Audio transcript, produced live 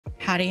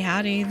Howdy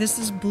Howdy, this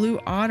is Blue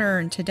Otter,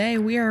 and today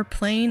we are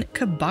playing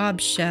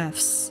Kebab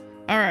Chefs.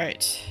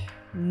 Alright,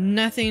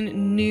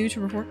 nothing new to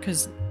report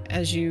because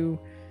as you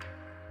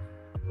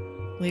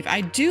leave, I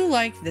do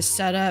like the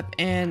setup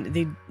and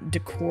the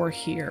decor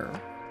here.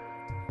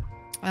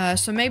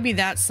 So maybe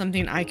that's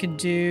something I could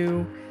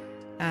do,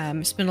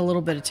 spend a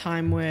little bit of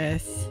time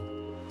with,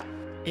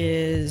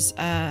 is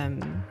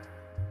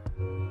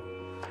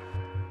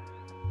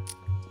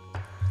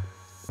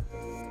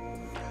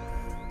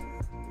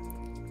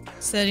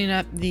setting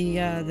up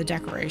the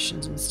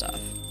decorations and stuff.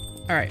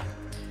 All right,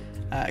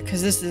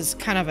 because this is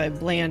kind of a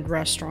bland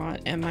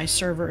restaurant and my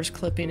server is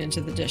clipping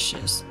into the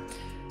dishes.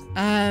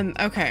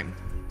 Okay.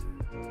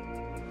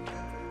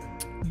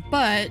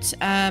 But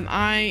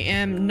I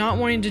am not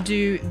wanting to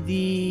do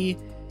the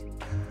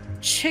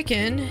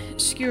chicken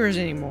skewers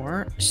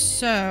anymore.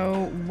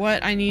 So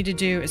what I need to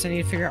do is I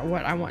need to figure out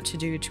what I want to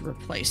do to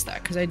replace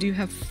that, because I do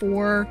have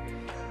four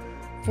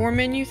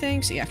menu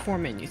things. Yeah, 4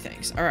 menu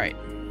things. All right.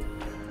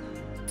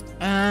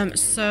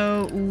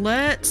 So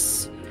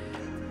let's,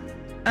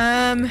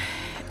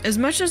 as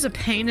much as a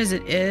pain as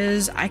it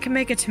is, I can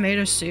make a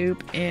tomato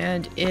soup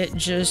and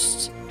it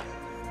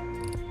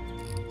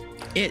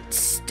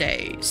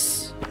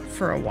stays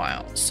for a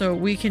while. So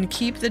we can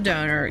keep the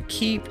doner,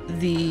 keep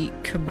the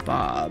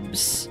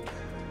kebabs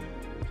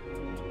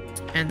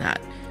and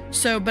that.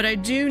 So, but I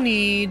do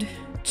need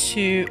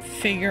to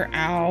figure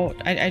out,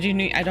 I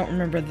don't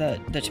remember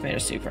the tomato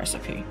soup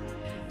recipe.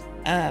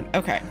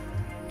 Okay.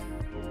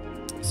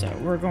 So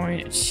we're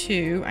going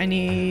to, I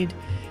need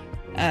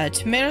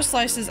tomato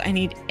slices. I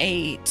need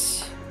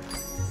 8.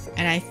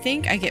 And I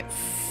think I get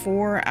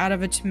 4 out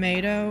of a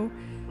tomato.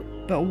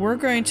 But we're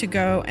going to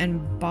go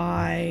and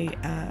buy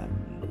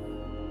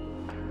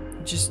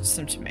just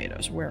some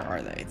tomatoes. Where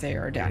are they? They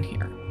are down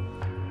here.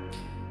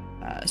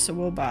 So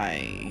we'll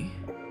buy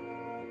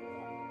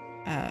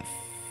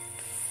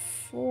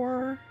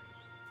 4.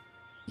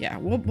 Yeah,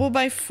 we'll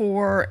buy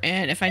 4.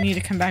 And if I need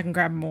to come back and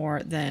grab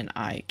more, then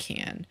I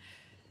can.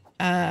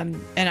 And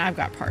I've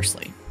got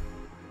parsley.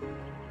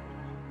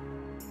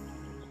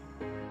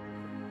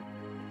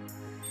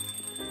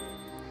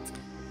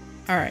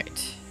 All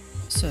right.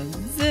 So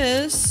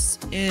this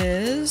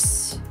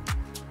is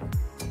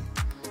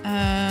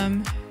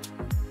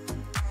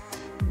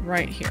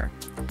right here.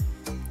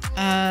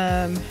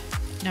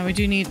 Now we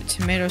do need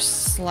tomato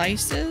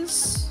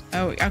slices.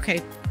 Oh,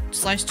 okay.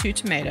 Slice 2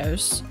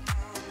 tomatoes.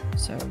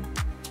 So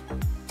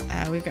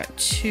we've got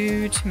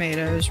 2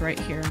 tomatoes right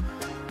here.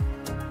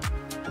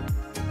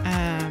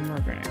 We're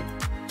gonna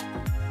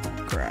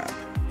grab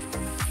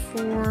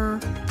 4.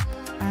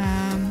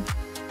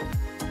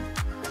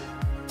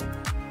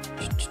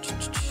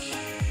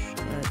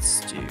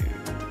 Let's do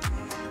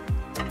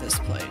this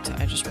plate.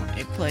 I just want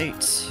a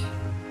plate.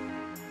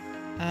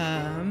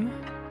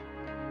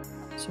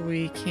 So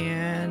we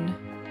can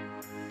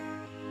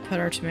put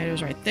our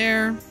tomatoes right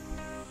there.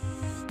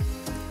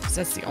 Because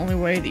that's the only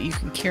way that you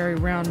can carry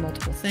around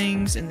multiple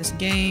things in this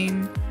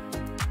game.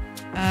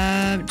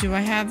 Do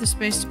I have the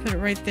space to put it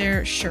right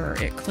there? Sure,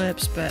 it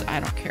clips, but I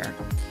don't care.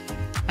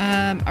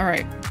 All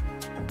right.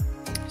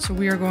 So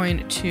we are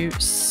going to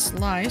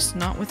slice,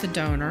 not with a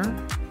doner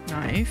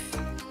knife.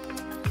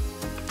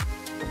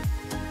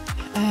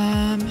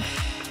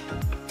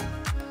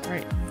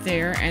 Right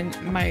there, and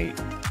my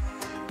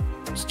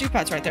stew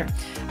pot's right there.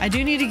 I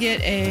do need to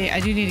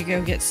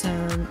go get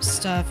some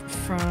stuff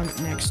from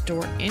next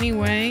door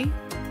anyway.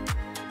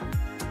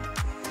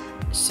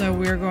 So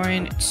we're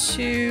going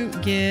to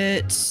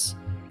get,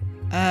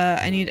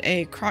 I need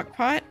a crock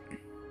pot.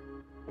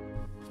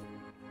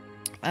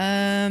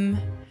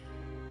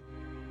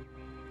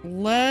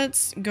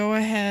 Let's go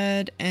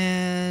ahead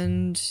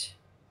and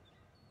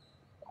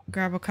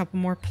grab a couple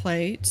more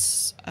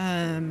plates.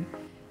 And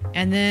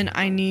then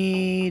I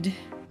need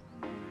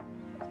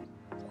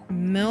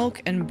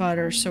milk and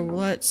butter. So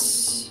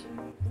let's,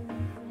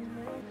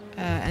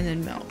 and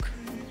then milk.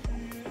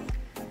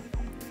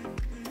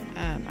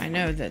 I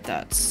know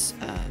that's,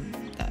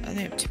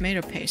 they have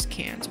tomato paste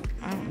cans.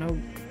 I don't know.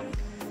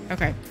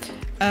 Okay.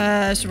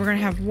 So we're gonna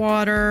have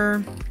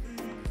water.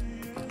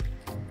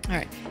 All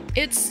right.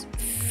 It's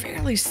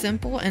fairly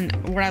simple, and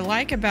what I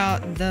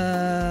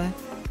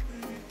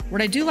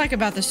do like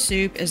about the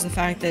soup is the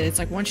fact that it's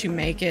like once you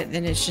make it,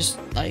 then it's just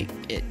like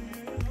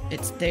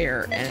it's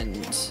there,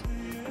 and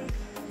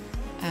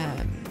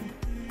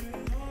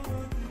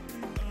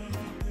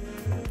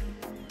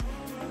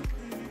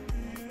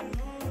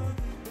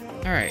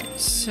all right,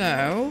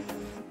 so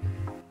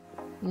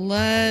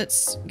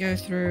let's go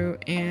through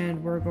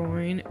and we're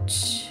going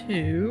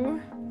to,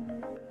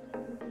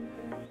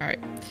 all right,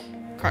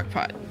 crock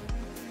pot,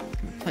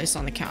 place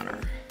on the counter.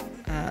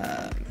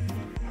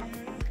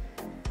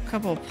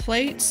 Couple of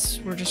plates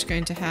we're just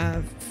going to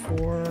have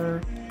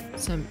for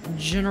some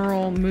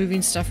general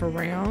moving stuff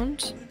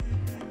around.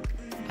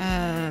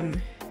 We're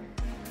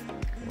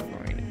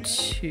going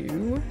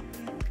to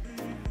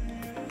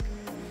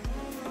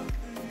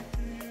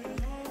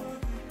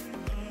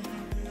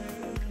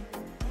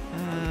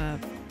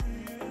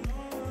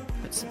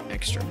put some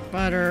extra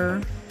butter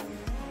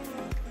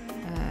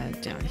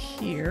down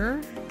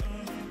here.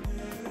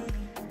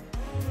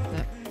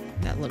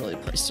 That literally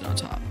placed it on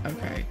top.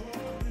 Okay.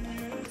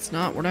 It's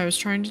not what I was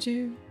trying to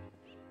do.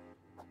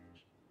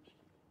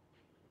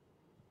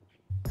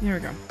 There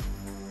we go.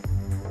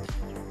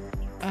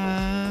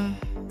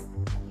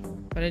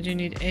 But I do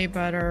need a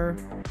butter,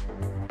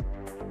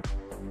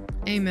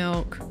 a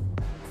milk,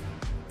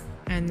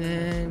 and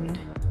then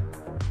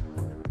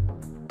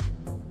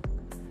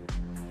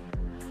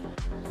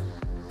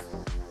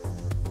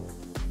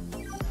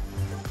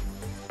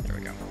there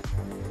we go.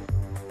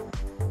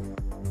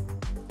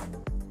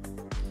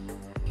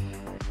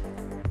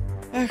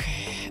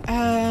 Okay.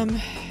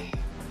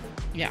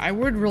 Yeah, I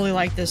would really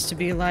like this to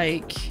be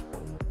like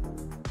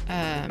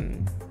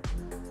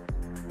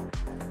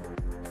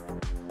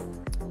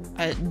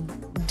a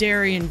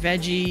dairy and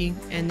veggie,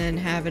 and then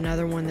have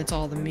another one that's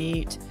all the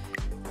meat.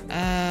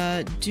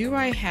 Do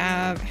I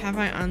have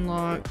I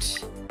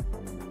unlocked?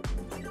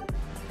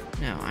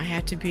 No, I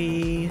have to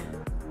be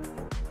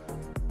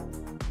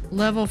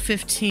level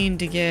 15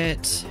 to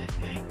get,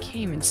 I can't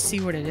even see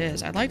what it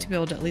is. I'd like to be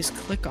able to at least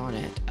click on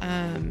it.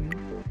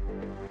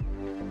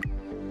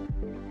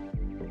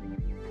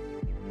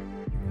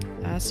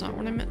 That's not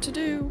what I meant to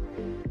do.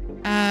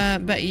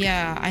 But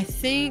yeah, I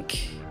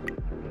think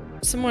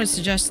someone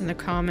suggested in the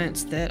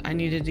comments that I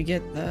needed to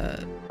get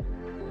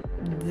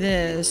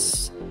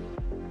this,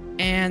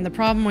 and the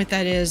problem with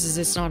that is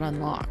it's not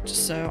unlocked,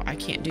 so I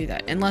can't do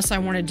that unless I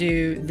want to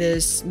do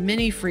this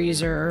mini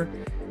freezer,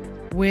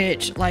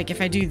 which, like,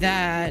 if I do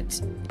that,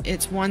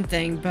 it's one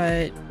thing,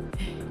 but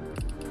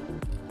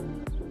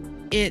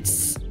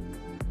it's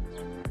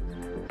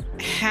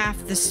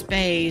half the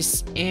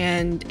space,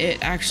 and it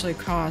actually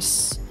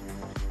costs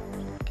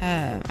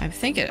I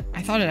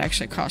thought it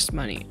actually cost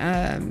money.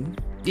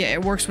 Yeah,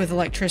 it works with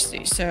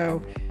electricity,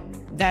 so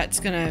that's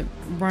gonna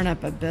run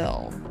up a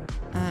bill.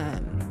 I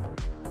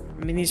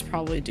mean, these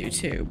probably do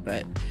too,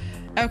 but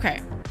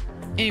okay.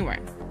 Anyway,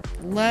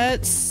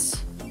 let's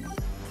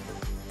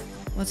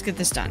get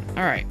this done.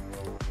 All right.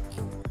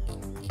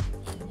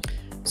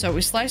 So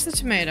we slice the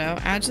tomato,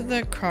 add to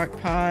the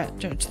crock pot,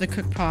 to the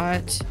cook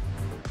pot.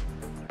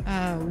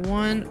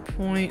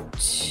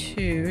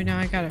 1.2. Now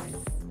I gotta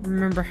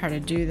remember how to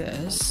do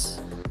this.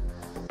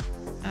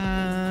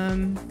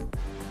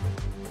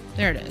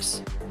 There it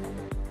is.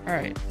 All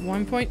right,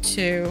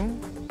 1.2.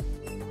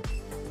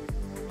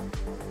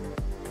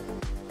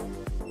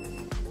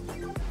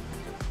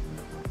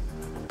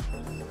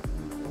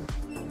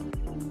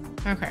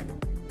 Okay,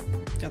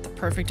 got the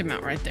perfect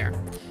amount right there.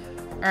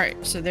 All right,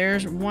 so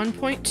there's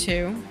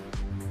 1.2.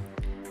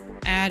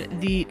 Add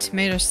the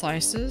tomato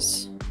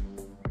slices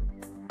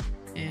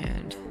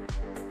and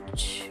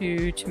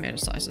 2 tomato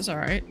slices. All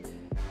right,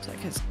 so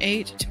that gets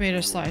 8 tomato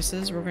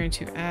slices. We're going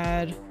to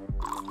add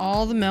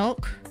all the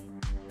milk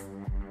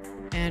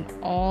and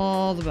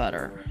all the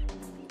butter,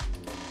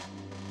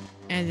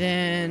 and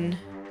then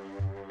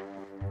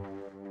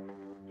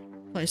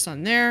place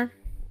on there,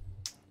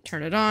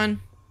 turn it on,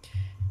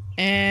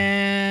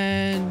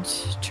 and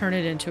turn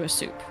it into a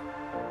soup.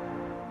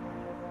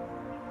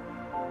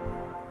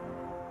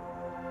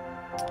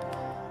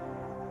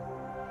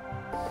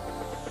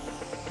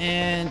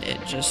 And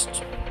it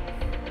just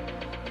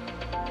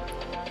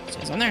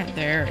stays on there.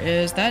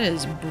 That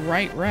is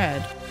bright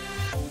red.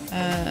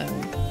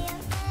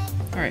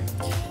 All right,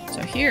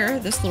 so here,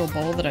 this little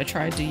bowl that I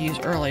tried to use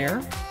earlier,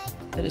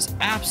 that is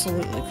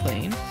absolutely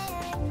clean.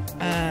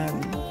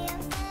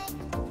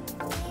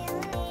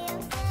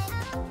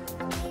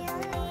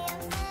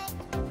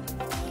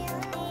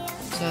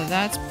 So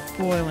that's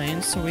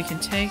boiling, so we can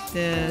take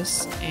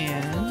this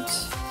and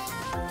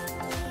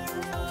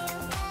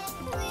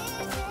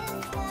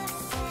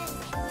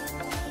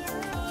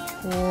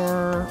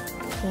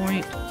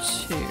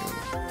 .2.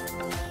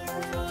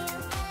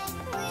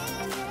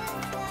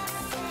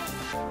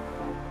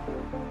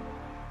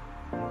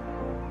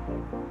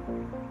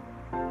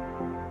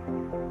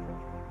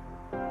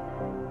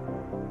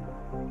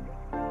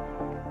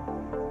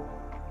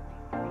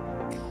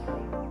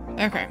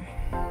 Okay.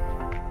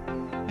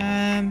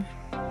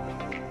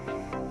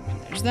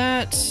 There's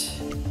that.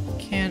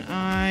 Can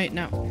I?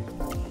 No.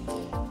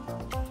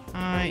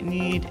 I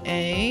need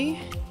a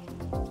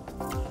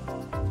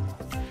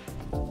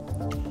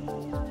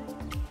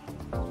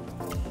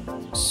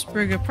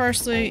sprig of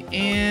parsley,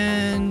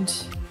 and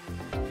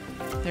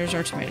there's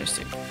our tomato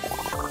soup.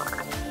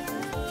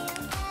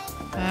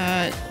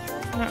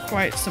 Not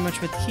quite so much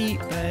with heat,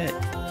 but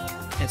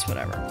it's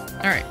whatever.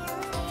 All right.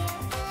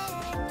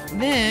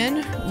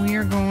 Then we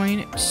are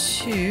going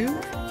to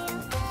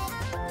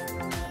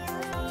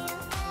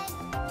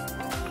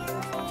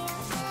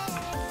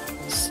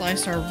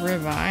slice our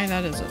ribeye.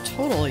 That is a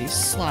totally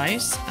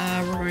slice.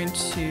 We're going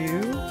to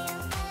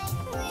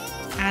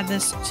add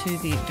this to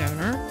the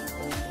doner.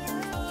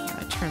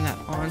 Turn that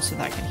on so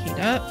that can heat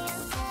up.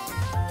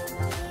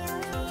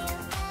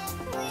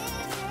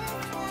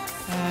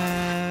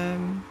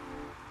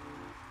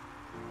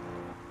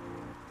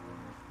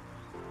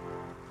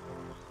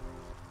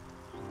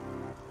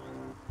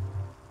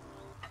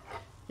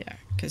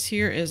 because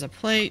here is a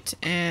plate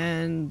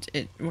and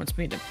it wants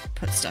me to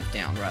put stuff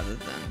down rather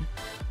than...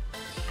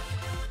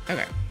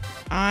 Okay,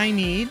 I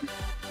need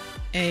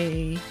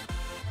a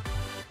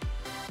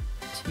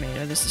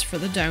tomato. This is for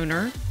the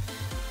donor.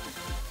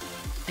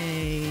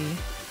 Oh,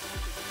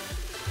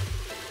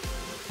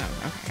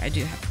 okay, I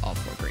do have all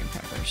 4 green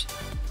peppers.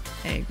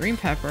 A green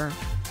pepper.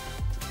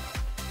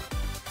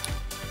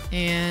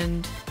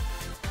 And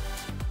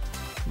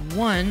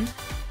 1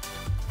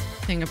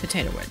 thing of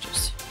potato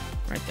wedges.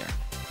 Right there.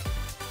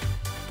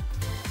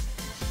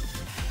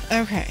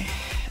 Okay.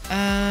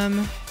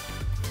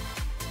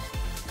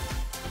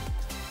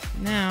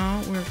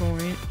 Now we're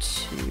going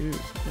to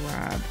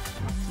grab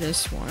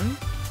this one.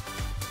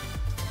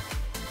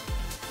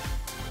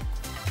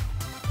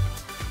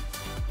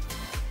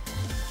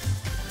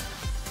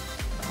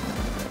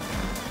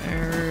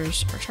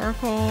 There's our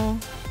charcoal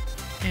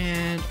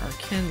and our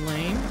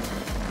kindling.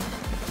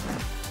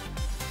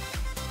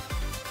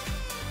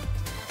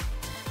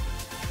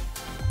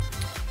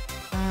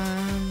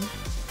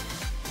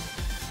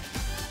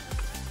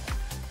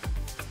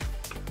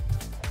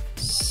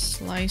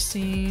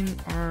 Slicing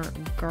our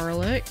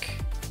garlic.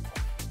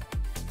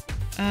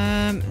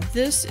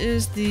 This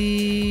is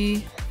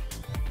the,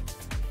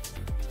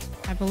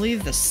 I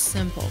believe, the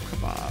simple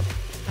kebab.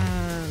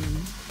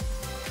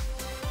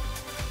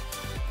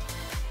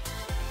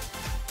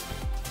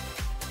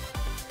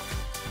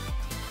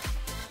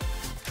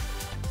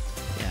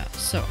 Yeah,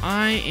 so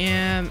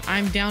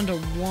I'm down to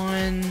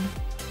 1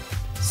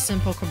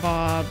 simple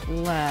kebab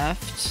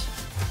left.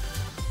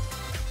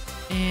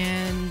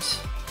 And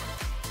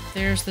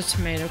there's the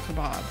tomato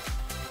kebab.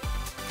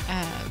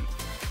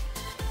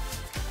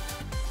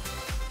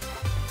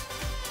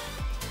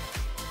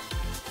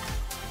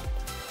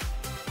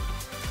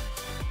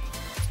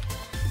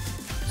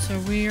 So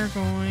we are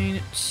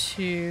going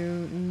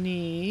to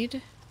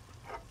need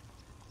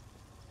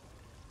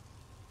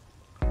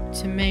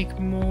to make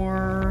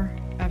more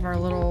of our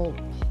little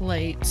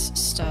plates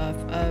stuff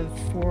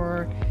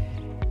for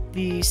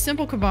the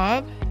simple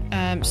kebab.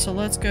 So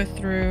let's go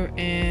through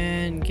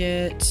and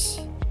get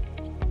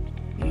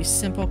the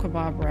simple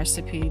kebab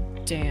recipe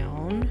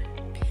down.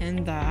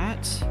 Pin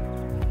that.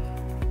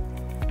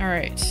 All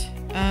right.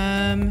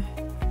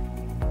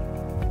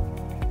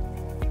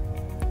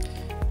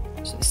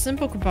 So the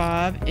simple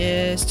kebab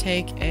is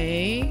take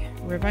a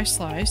ribeye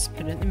slice,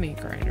 put it in the meat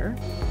grinder.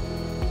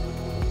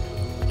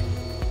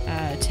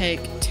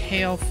 Take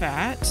tail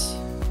fat.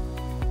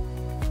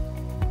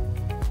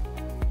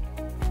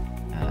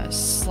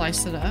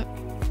 Slice it up.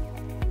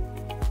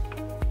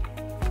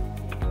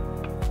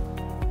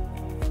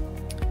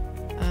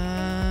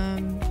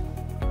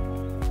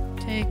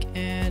 Take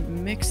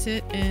and mix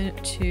it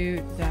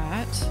into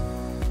that.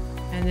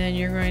 And then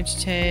you're going to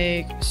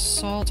take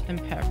salt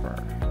and pepper.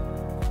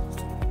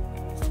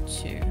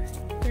 2,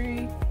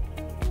 3.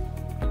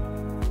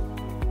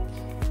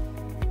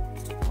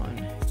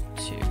 1,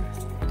 2,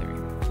 3.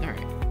 All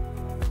right.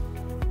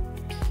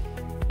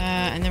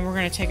 And then we're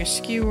going to take a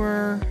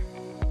skewer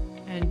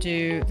and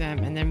do them,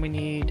 and then we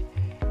need,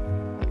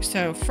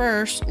 so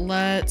first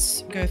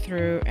let's go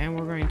through and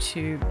we're going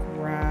to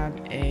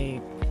grab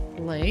a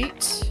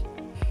plate.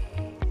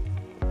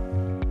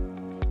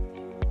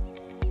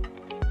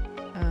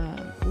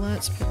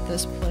 Let's put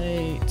this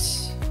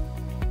plate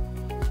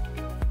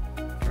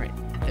right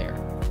there.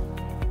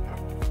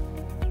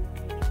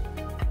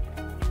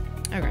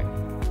 Okay.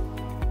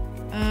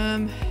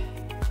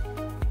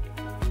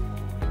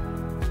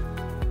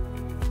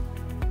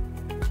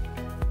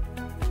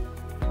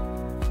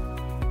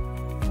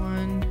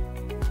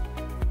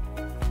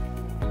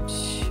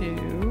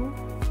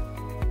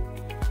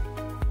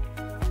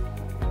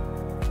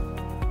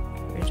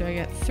 Do I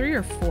get 3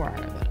 or 4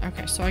 out of it?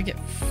 Okay, so I get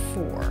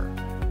 4.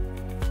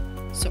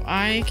 So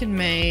I can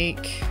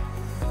make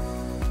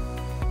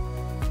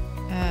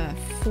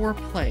 4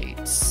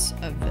 plates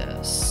of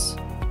this.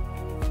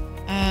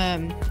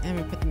 I'm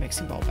gonna put the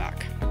mixing bowl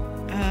back.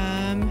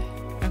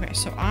 Okay,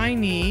 so I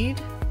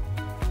need,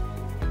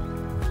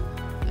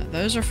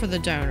 those are for the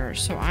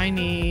donors, so I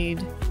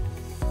need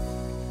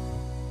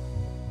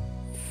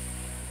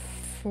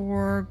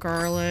 4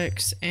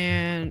 garlics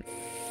and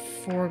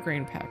 4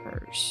 green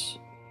peppers.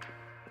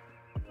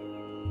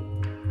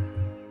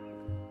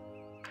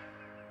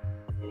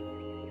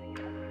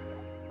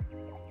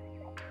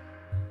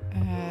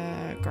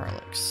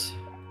 Garlics.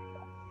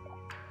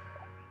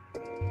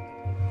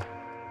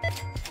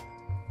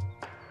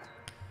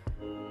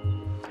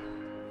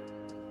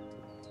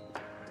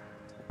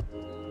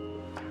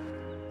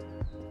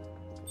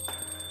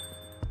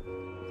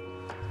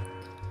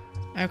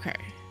 Okay.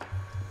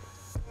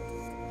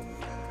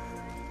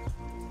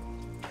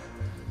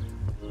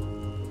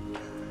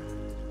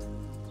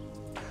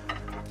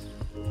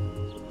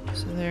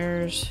 So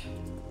there's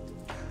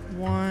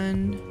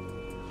 1,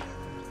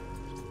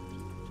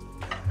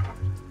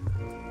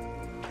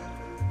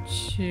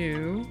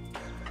 2,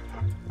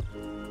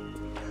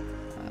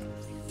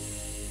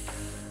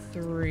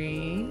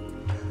 3,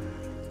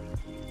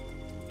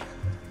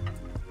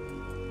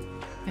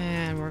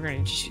 and we're we're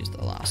going to just use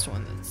the last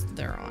one that's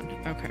there on.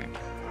 Okay.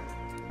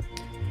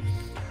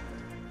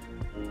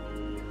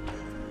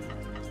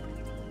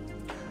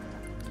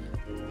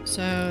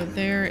 So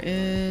there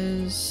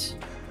is...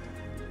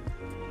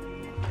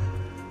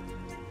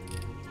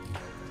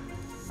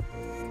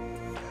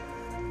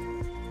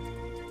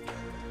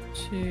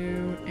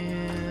 2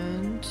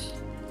 and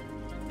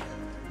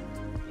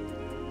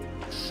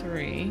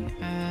 3.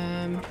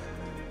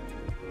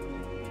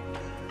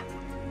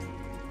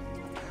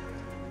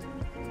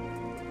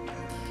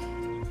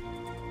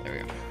 There we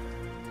go.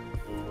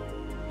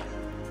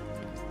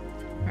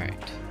 All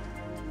right.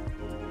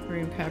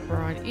 Green pepper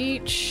on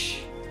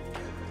each.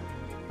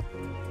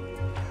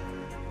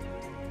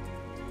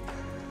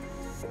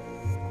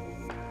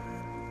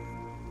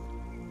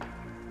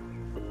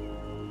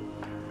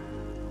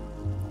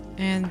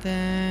 And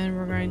then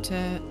we're going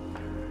to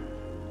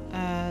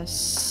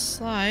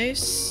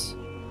slice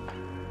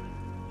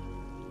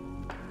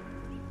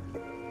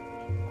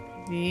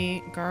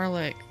the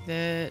garlic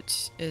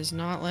that is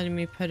not letting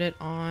me put it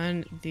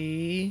on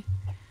the...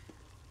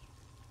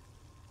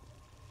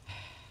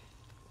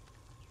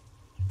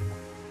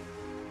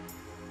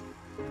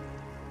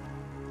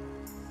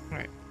 All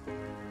right.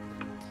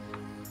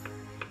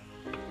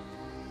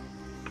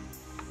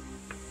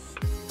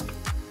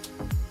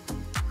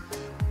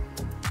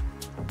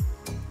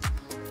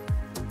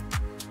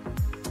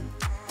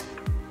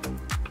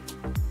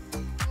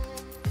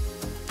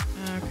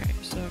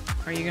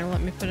 Are you gonna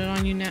let me put it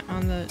on you now,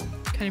 on the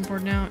cutting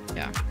board now?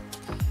 Yeah.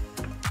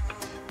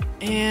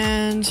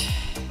 And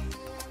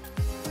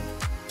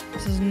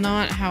this is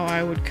not how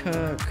I would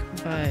cook,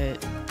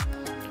 but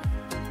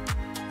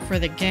for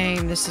the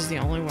game, this is the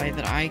only way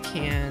that I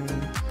can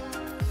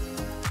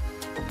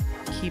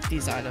keep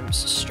these items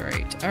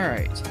straight. All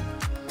right.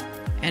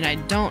 And I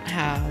don't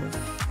have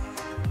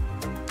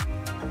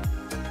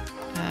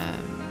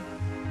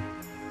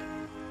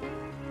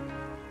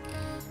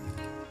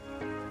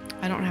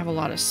a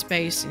lot of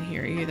space in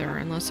here either,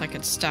 unless I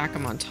could stack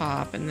them on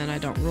top, and then I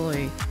don't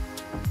really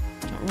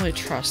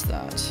trust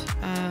that.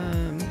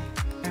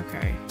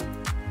 Okay.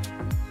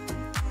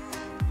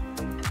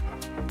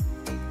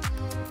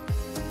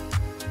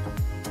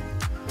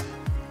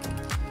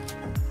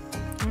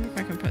 I wonder if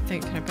I can put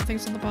things. Can I put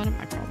things on the bottom?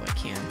 I probably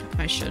can.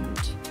 I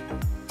shouldn't.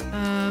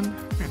 I'm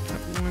gonna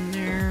put one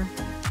there.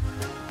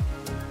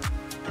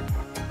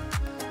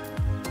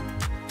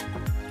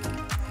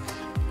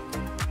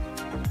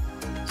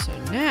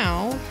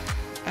 Now,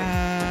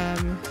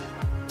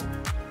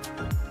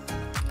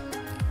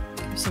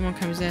 if someone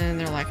comes in and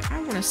they're like, I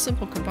want a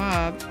simple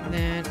kebab,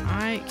 then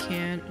I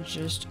can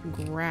just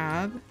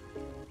grab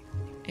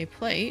a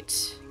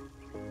plate.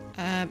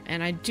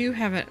 And I do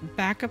have a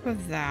backup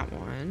of that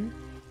one.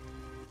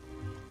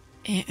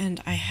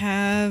 And I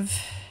have...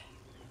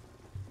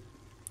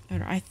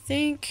 I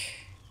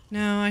think...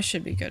 No, I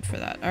should be good for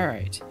that. All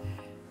right.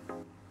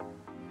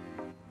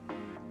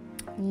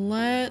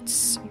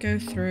 Let's go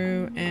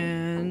through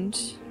and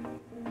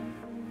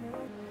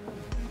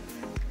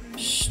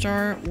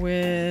start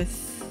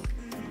with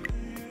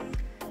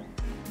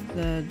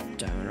the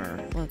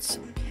donor. Let's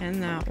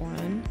pin that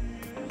one.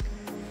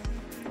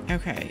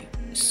 Okay,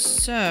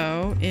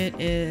 so it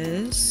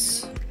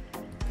is...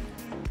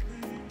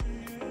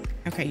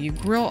 Okay, you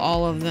grill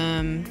all of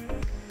them.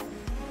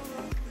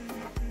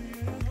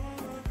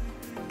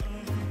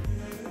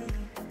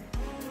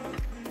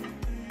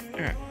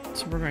 Alright.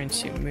 So we're going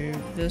to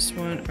move this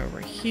one over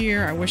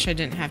here. I wish I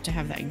didn't have to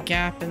have that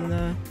gap in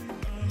the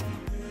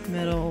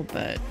middle,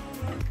 but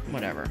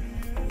whatever.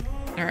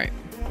 All right.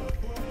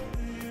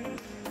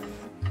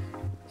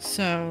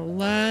 So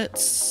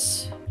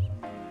let's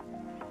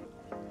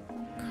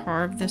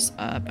carve this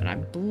up, and I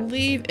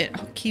believe it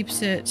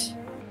keeps it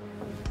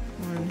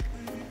 1,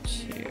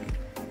 2,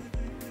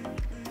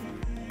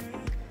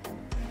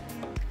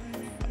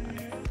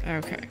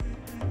 5. Okay.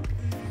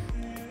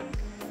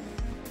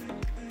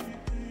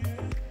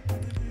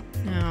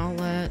 Now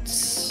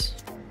let's...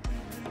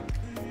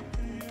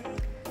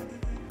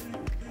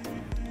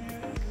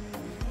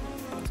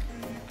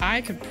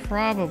 I could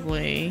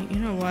probably... You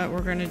know what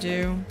we're gonna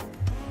do?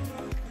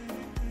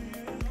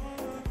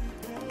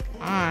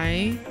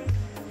 I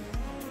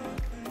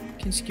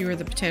can skewer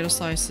the potato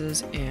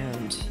slices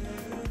and...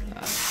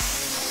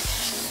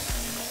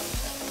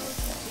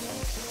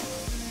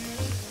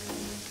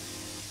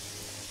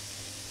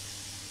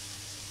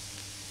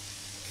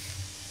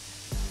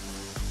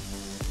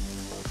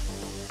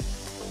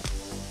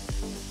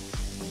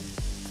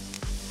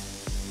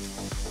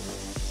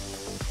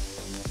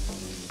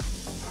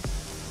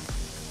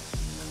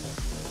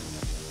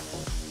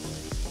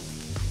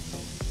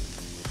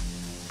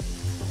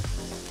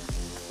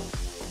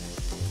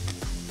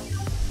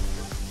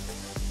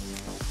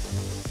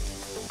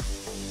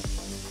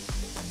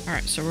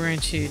 Alright, so we're going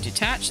to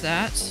detach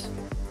that.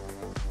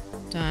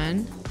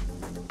 Done.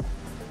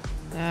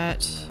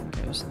 That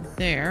goes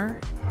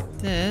there.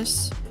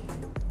 This.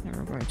 And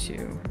we're going to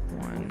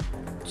 1,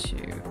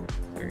 2,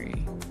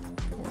 3,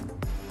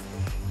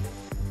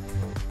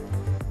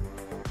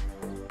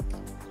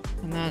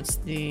 4. And that's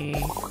the...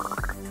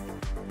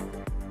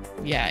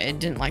 Yeah, it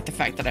didn't like the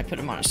fact that I put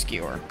them on a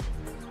skewer.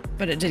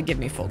 But it did give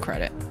me full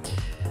credit.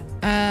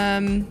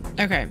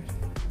 Okay.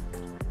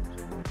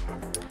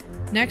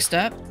 Next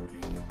up.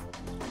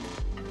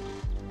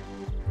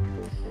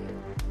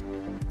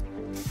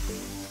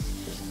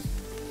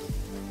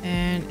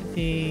 And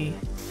the...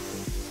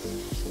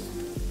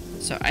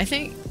 So I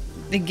think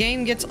the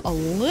game gets a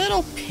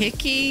little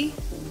picky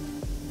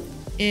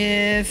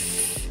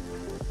if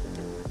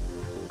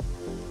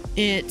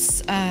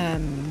it's,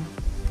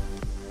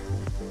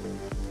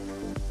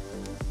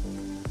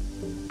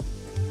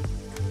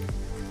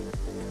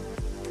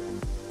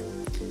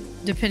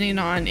 depending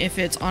on if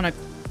it's on a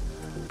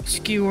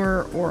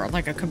skewer or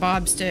like a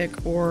kebab stick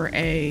or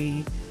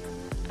a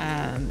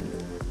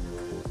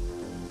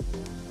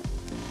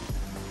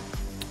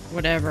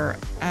whatever,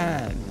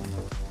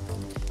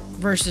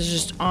 versus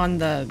just on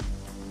the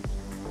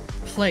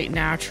plate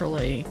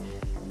naturally.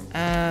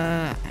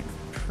 I'm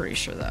pretty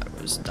sure that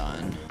was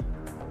done.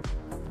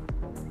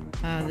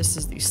 This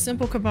is the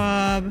simple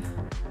kebab.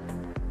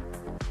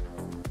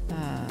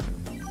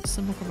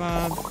 Simple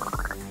kebab.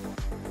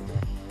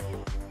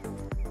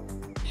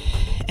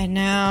 And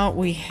now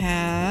we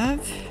have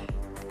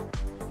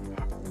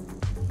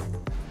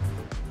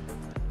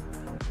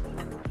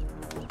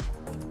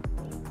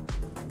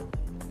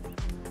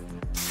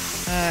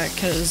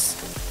because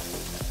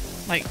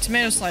like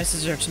tomato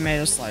slices are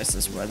tomato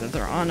slices, whether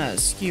they're on a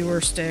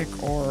skewer stick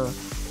or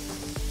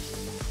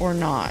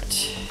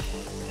not.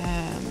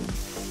 And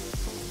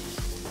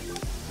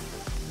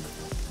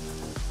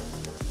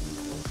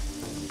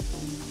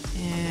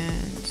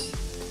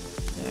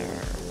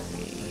there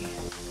we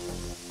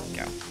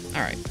go.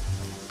 All right.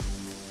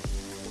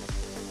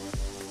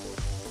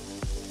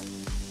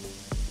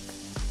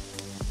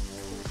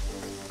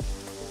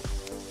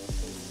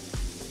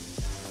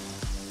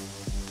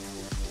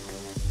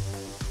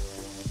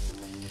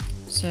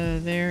 So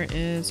there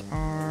is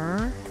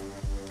our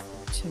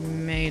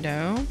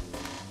tomato.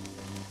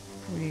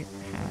 We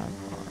have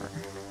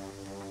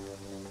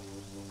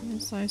our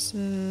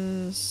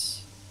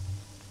slices.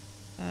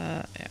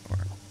 Yeah,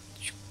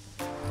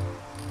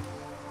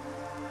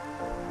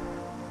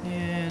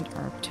 and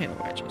our potato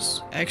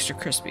wedges. Extra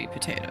crispy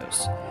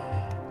potatoes.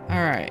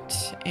 All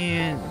right,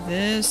 and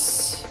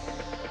this...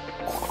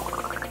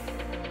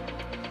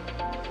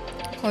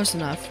 Close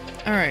enough.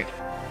 All right.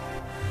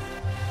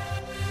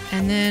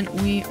 And then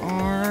we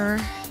are,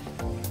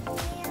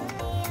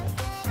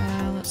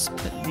 let's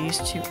put these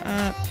two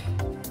up.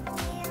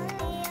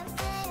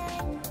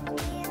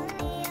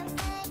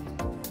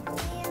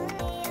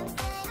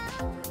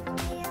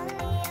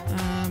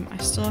 I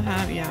still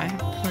have, yeah, I have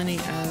plenty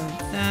of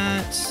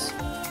that.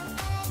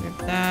 We have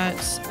that.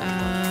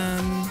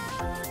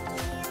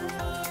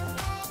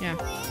 Yeah,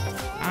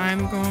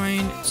 I'm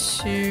going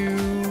to,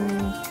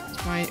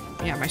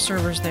 my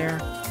server's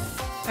there.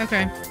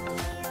 Okay.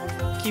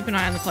 Keep an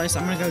eye on the place.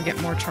 I'm gonna go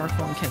get more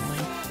charcoal and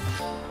kindling.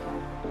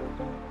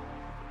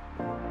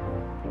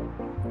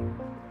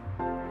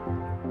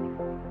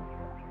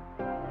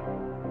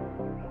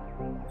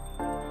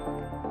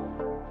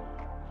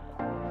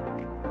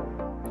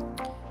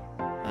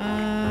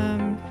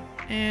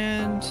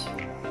 And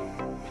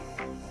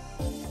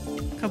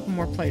a couple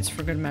more plates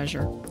for good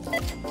measure.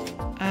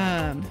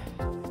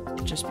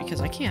 Just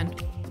because I can.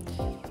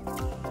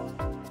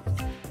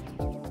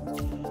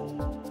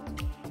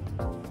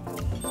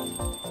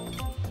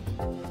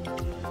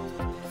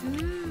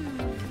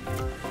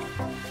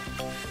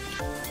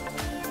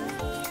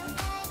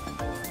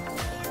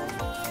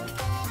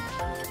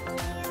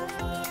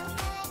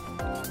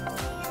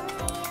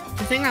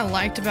 The thing I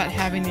liked about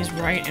having these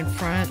right in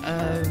front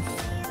of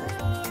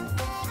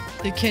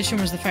the kitchen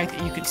was the fact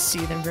that you could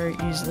see them very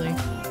easily.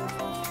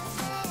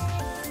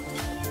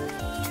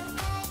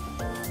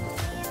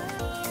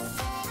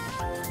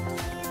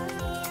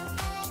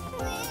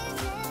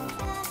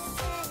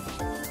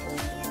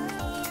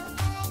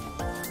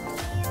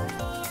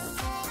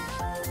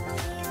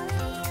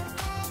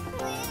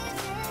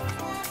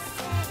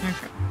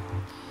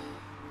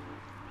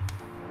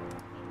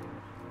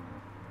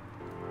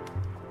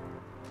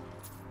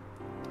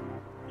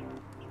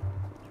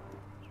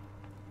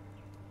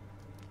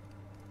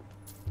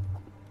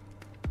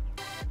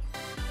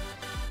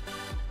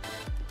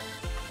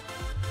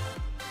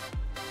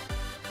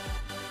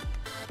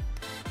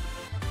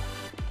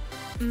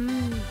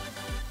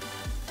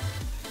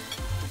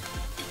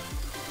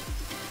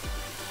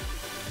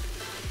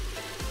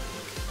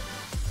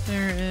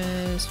 There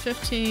is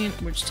 15,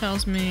 which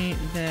tells me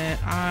that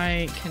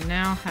I can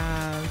now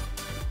have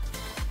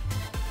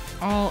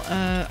all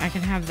I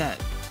can have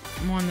that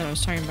one that I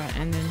was talking about,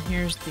 and then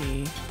here's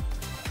the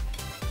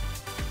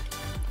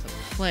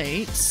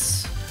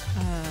plates.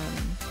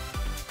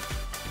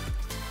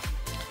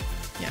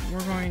 Yeah,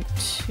 we're going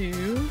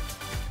to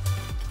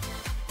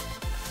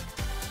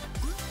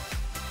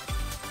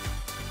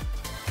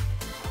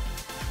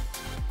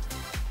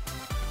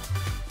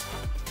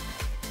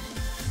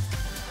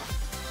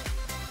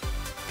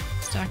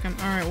Stack them.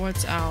 All right,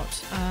 what's out?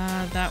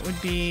 That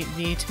would be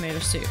the tomato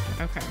soup.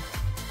 Okay.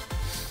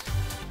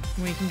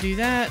 We can do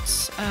that.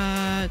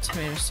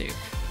 Tomato soup.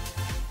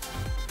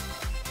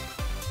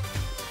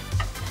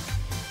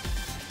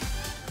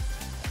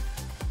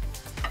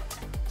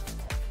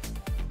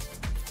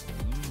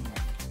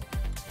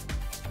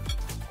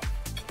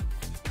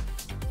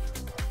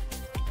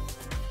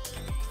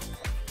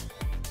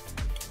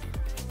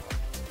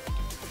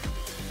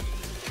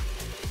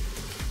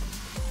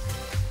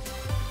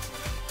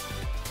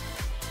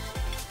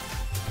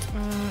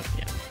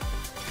 Yeah.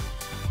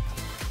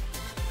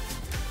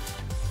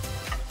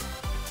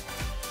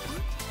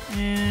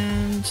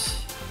 And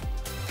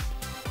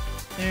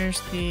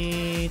there's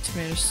the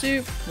tomato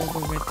soup. We'll go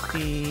with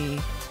the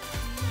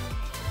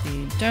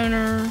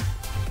doner.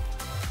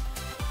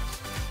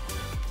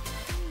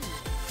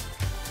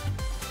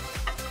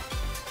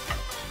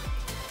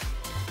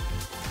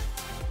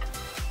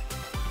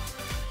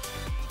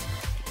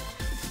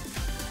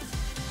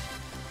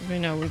 We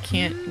know we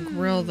can't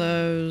grill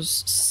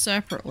those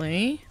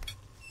separately,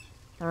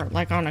 or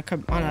like on a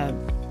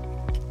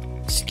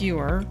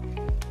skewer.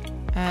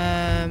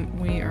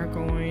 We are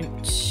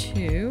going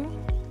to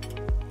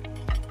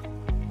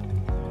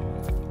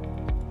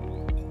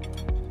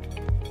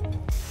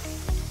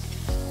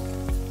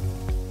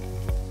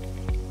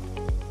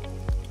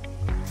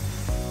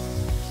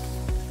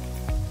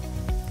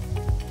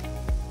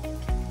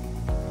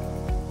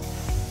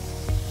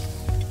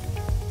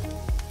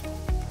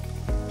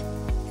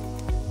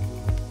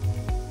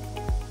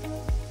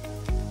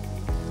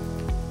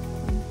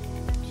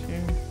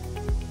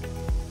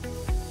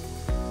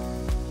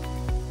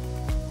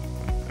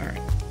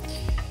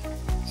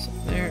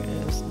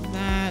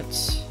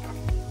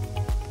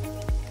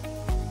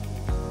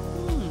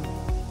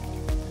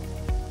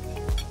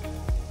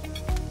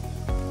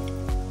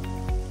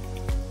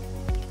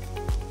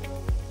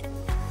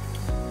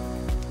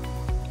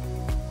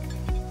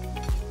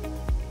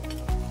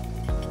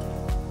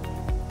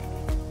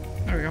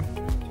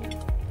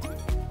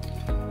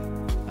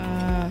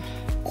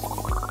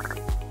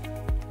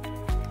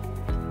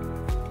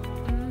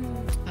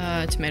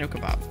tomato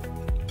kebab,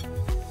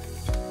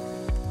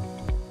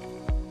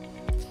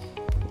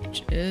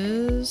 which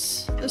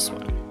is this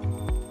one.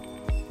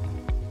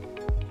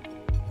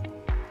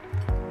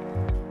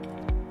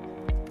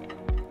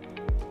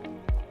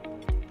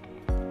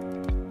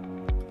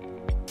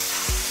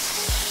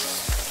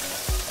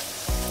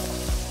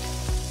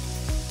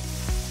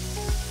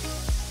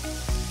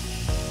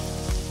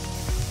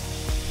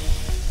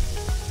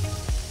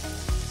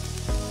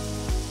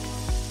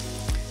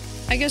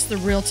 I guess the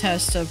real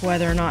test of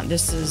whether or not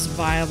this is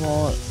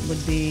viable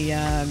would be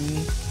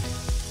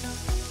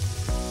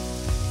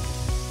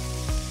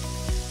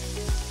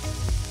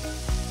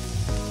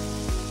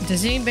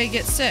does anybody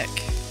get sick?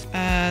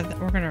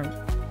 We're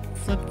gonna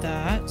flip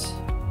that.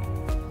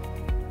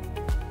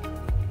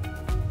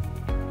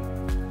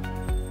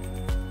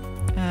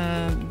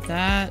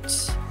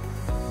 That's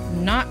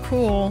not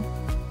cool.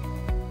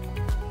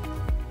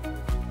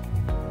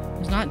 I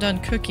was not done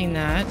cooking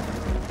that.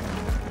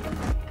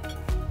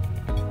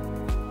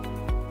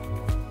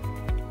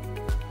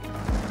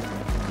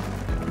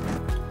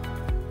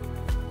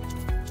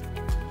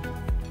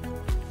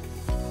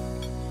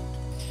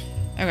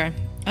 Okay,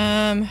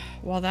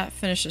 while that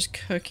finishes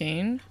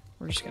cooking,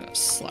 we're just gonna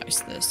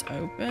slice this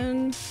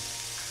open.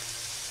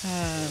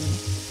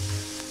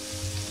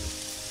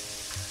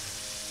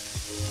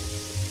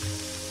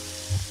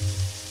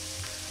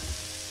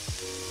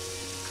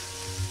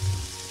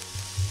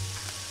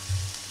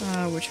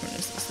 Which one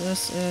is this?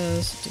 This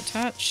is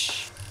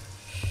detach.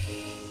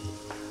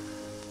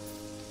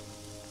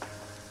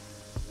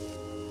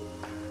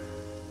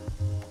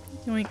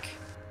 Yoink.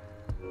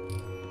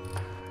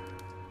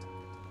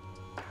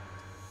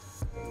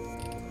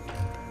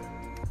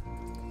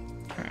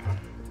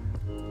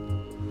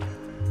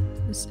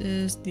 This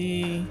is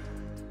the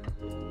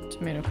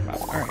tomato kebab.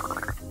 Alright.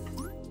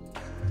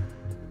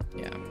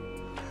 Yeah.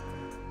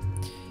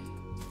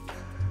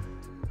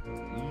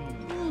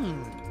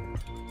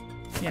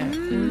 Yeah.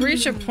 We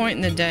reach a point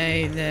in the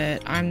day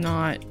that I'm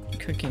not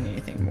cooking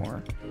anything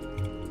more.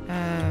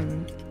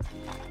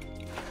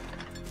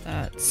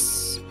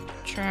 That's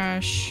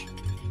trash.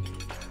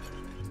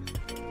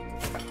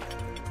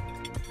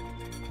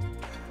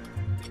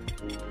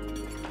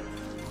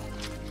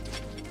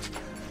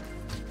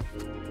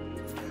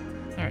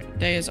 Alright,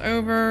 day is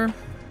over.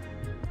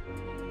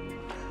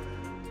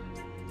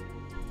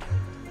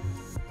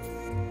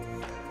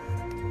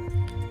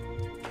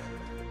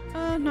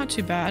 Not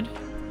too bad.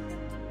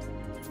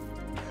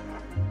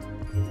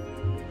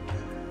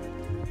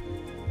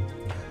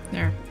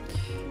 There.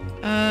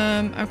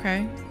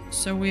 Okay.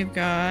 So we've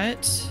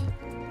got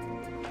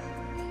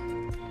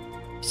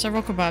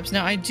several kebabs.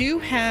 Now I do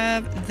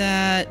have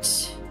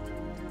that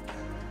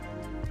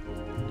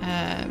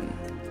I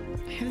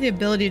have the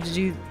ability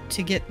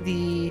to get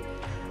the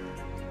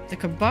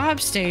kebab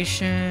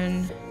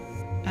station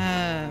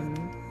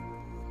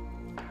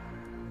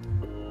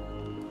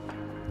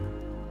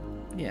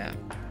yeah.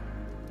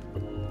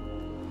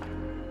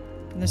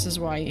 This is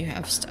why you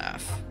have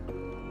staff.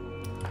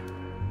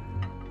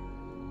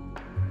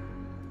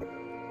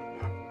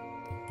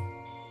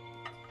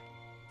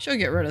 She'll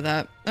get rid of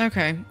that.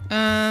 Okay.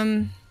 Let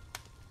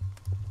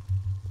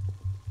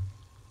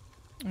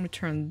me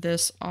turn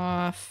this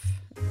off.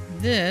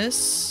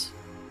 This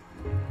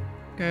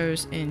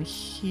goes in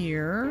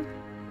here.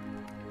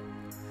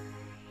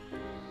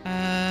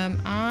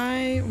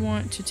 I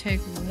want to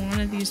take one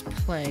of these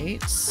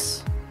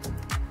plates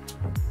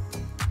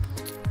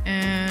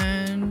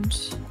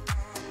and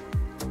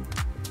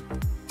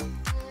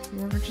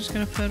we're just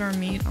gonna put our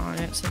meat on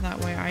it so that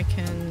way I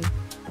can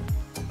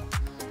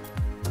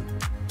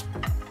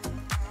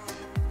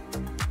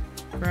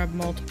grab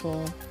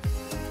multiple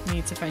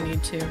meats if I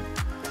need to,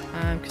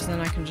 because then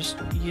I can just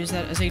use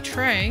that as a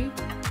tray.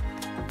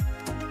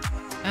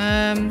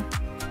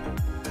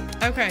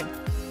 Okay.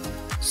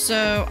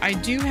 So I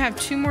do have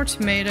 2 more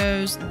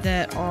tomatoes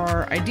that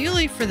are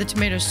ideally for the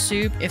tomato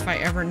soup if I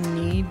ever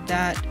need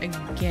that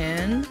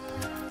again.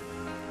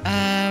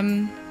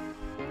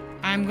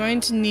 I'm going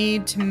to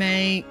need to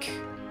make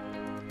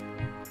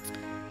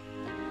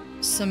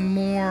some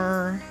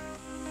more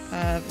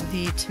of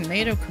the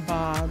tomato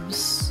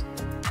kebabs.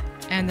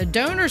 And the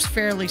doner's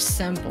fairly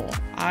simple.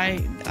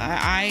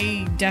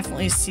 I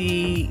definitely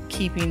see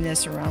keeping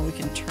this around. We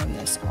can turn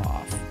this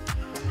off.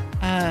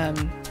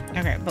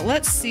 Okay, but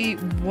let's see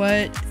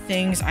what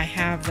things I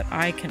have that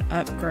I can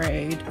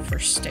upgrade for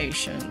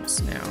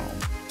stations now.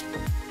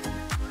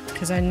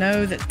 Because I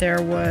know that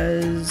there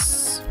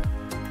was...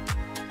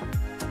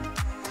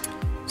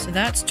 So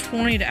that's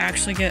 20 to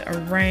actually get a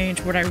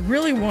range. What I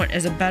really want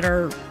is a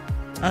better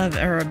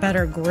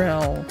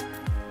grill.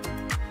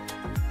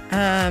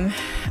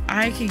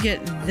 I could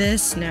get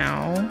this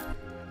now.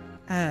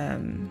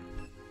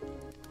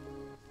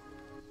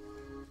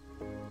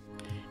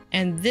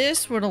 And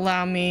this would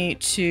allow me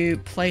to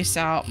place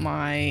out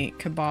my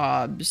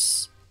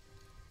kebabs.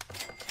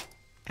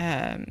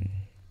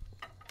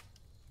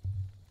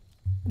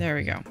 There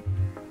we go.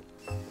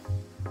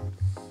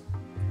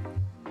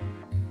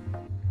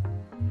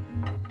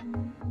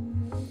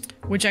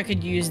 Which I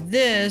could use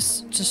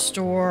this to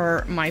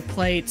store my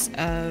plates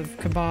of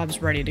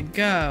kebabs ready to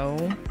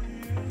go.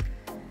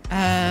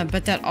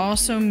 But that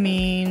also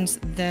means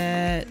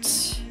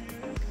that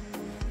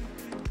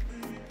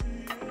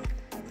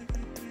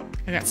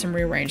I got some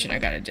rearranging I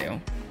gotta do.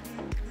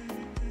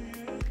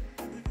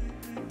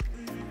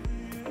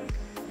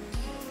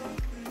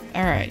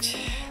 Alright,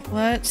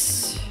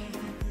 let's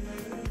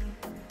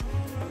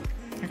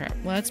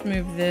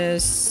move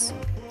this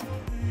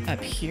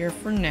up here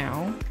for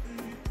now.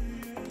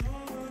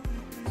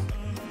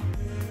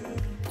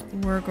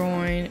 We're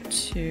going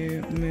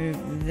to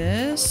move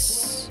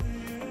this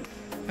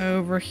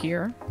over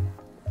here.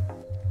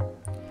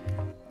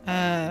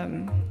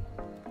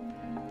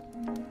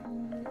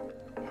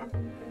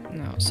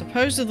 No,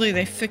 supposedly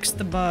they fixed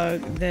the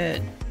bug that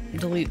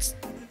deletes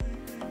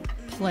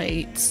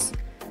plates.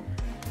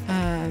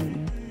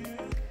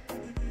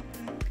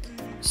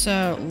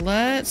 So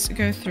let's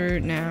go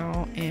through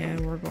now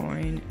and we're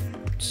going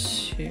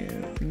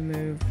to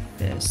move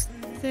this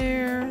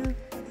there,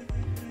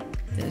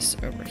 this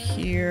over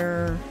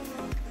here,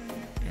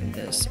 and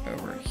this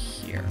over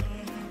here.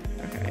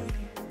 Okay,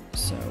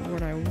 so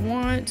what I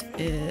want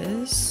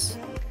is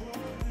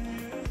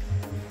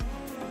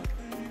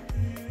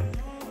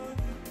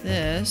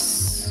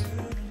this.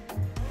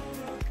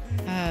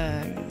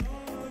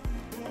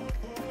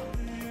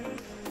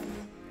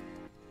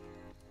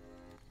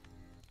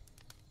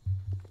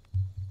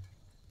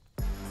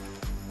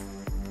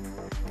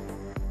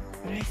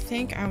 What I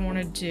think I want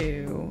to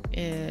do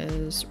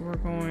is we're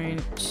going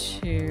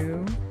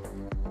to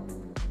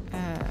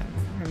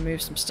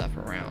move some stuff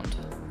around.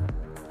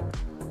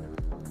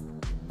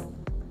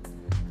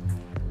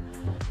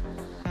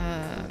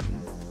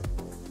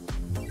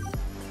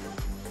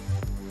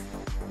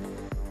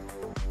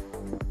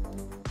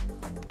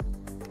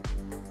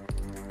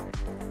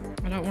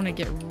 I don't want to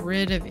get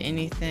rid of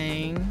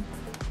anything.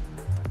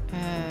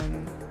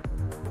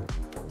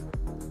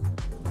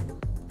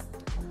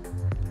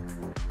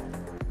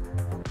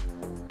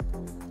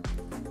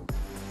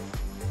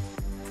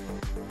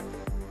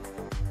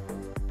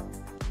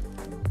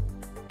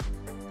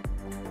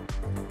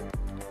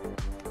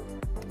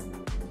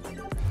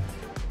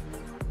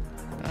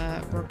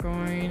 We're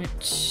going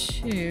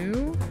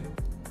to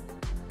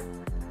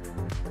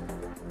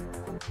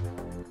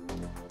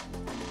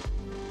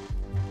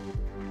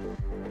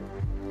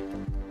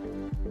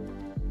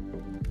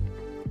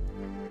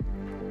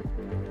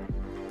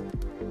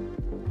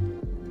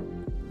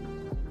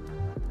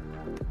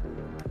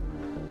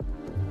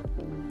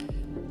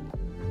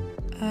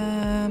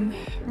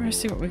we're gonna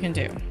see what we can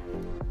do.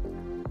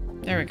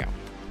 There we go.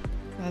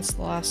 That's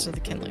the last of the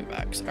kindling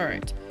bags. All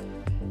right.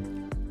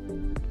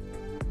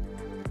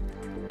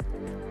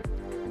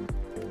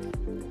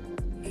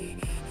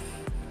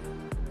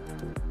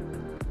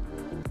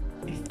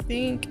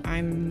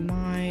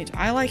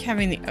 I like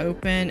having the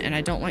open and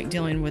I don't like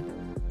dealing with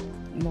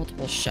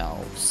multiple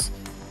shelves.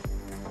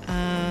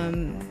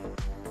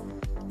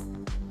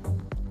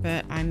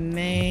 but I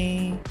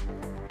may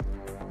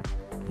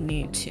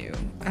need to.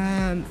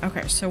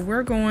 Okay, so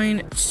we're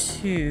going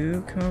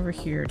to come over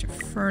here to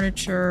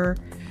furniture.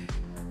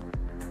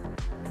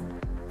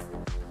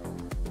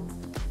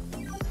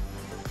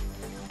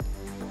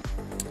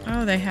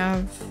 Oh, they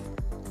have...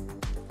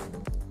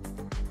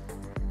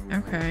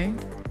 Okay.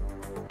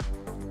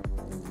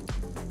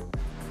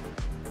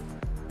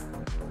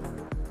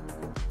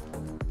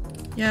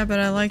 Yeah, but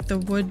I like the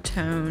wood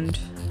toned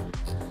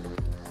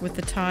with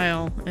the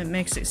tile. It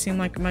makes it seem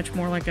like much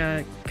more like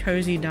a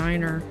cozy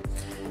diner.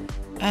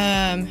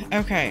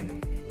 Okay.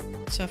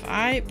 So if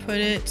I put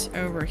it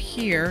over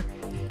here,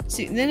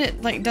 see, then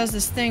it like does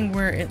this thing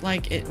where it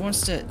like, it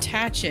wants to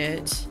attach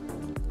it.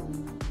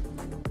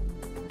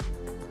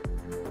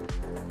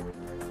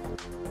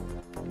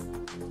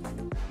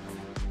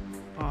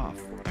 Off.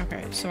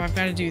 Okay, so I've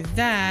got to do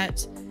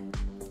that.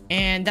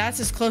 And that's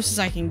as close as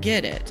I can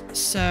get it.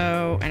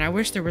 So, and I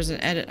wish there was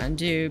an edit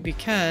undo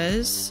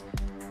because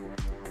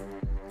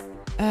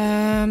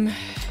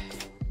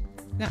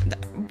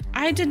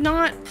I did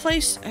not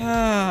place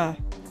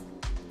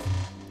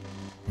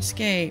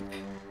escape.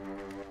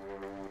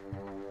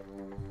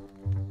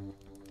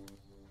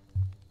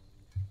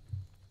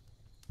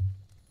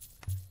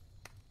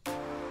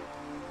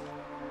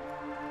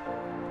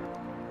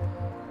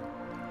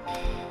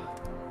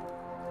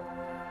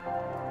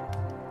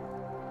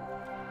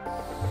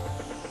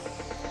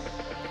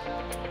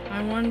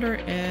 I wonder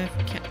if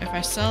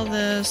I sell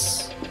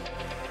this.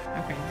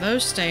 Okay,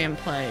 those stay in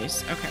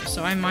place. Okay,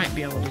 so I might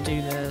be able to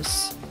do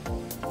this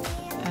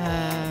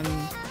a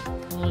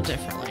little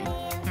differently.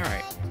 All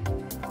right.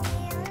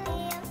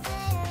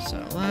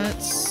 So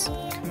let's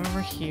come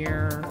over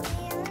here.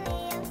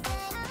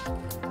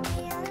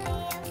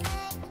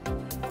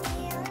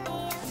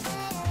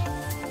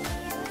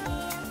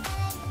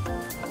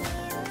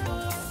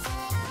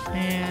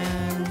 And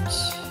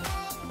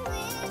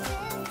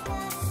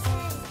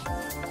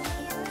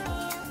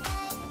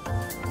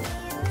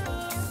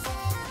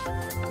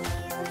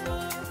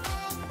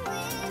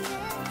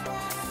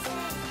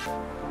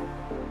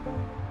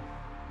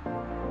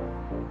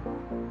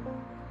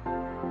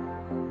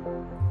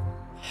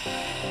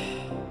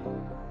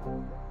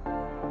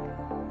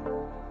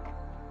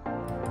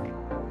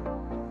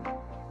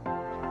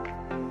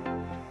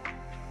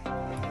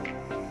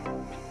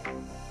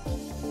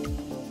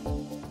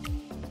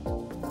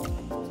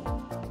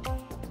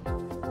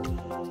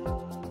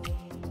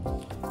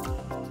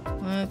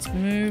let's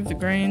move the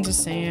grains of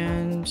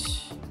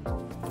sand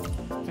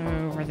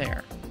over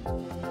there.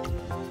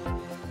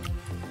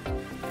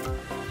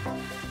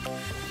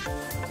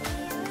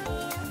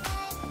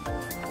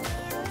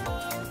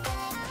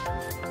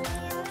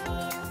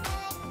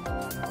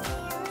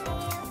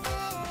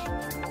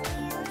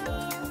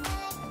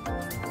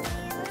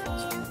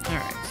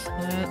 Alright,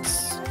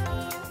 let's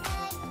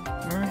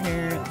over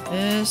here.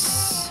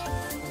 This.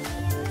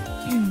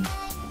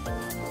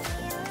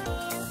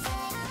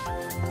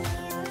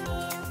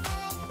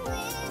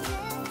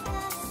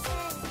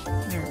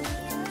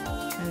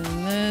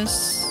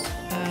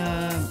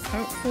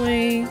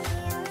 Hopefully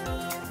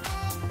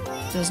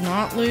does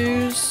not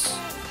lose.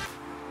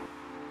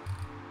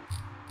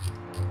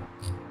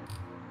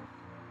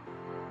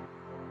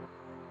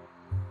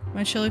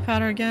 My chili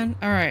powder again?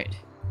 Alright.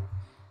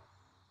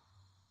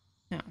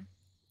 Now,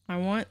 I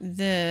want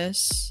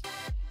this.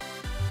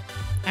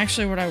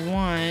 Actually, what I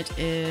want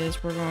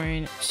is we're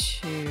going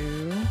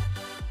to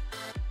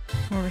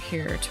over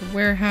here to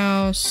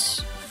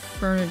warehouse,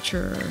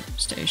 furniture,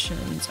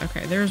 stations.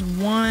 Okay, there's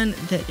one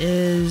that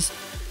is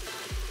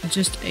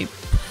just a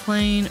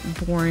plain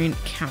boring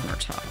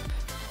countertop,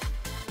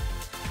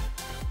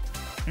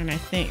 and I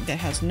think that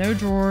has no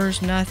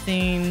drawers,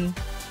 nothing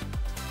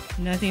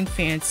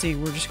fancy.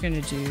 We're just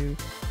gonna do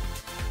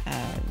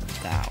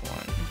that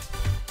one,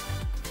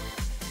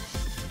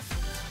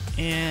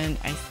 and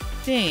I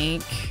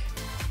think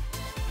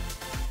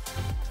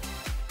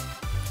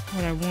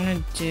what I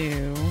want to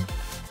do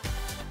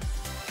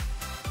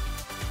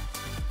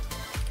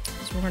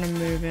is we're gonna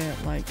move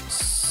it like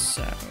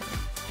so.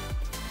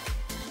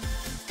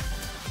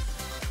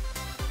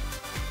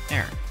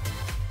 There.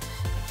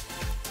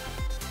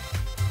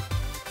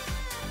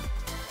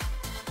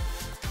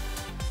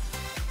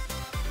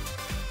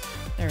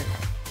 There we go.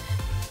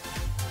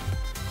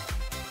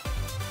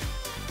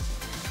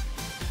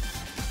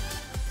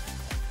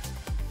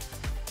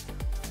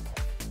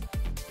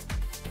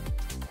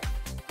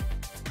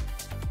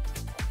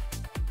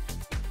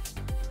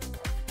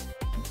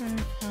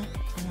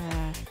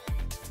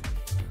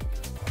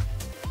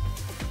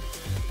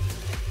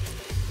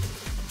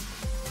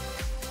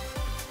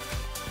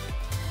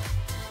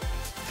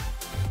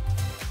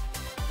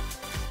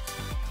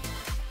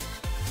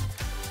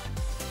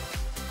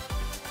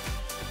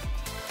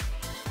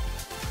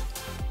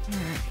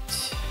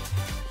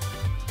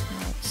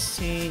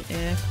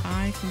 If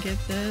I can get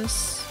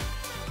this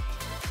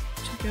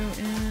to go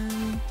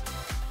in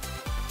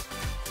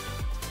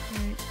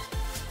right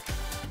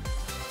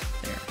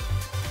there.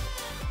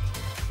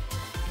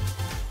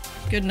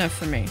 Good enough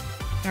for me.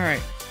 All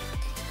right.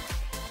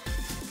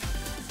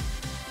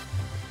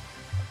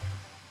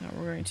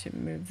 going to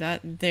move that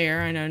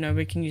there. I know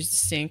nobody can use the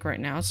sink right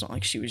now. It's not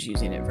like she was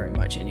using it very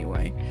much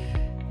anyway.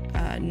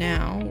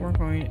 Now we're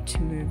going to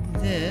move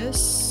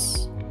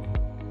this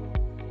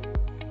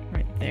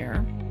right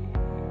there.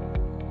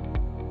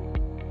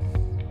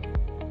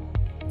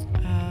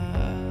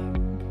 Have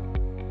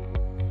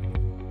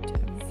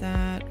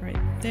that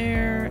right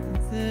there.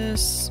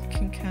 This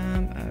can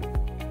come up.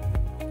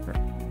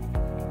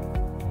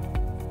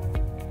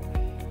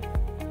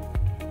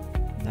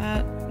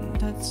 That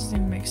doesn't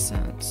even make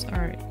sense. All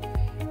right.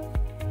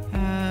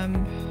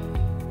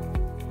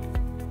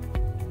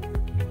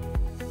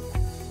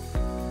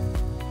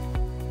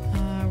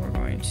 We're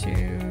going to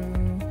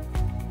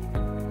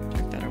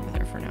check that over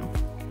there for now.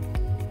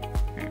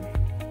 Okay.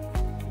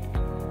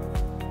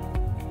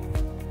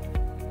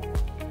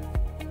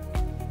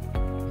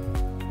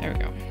 There we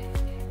go.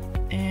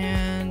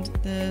 And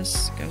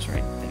this goes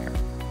right there.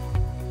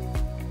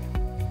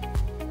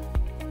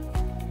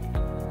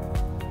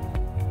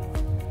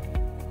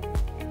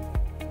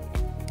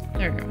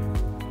 There we go.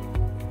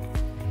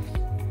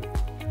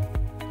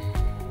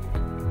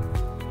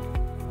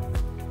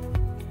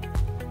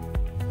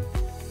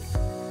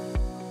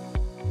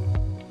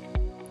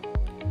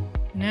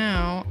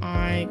 Now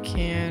I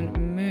can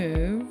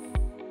move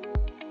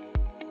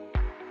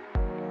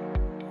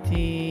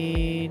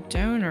the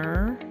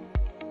donor.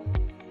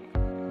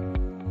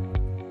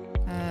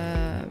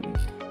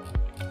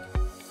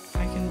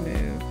 I can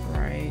move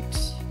right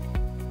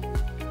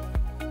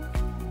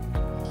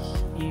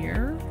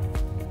here.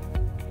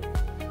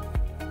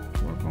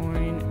 We're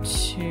going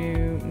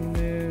to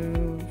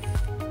move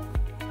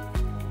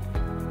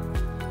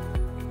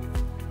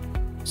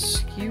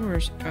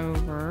skewers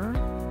over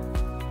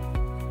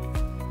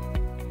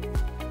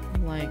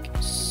like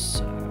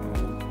so.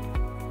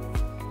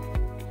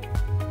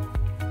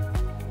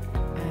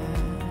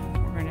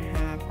 And we're going to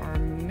have our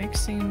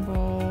mixing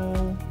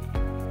bowl.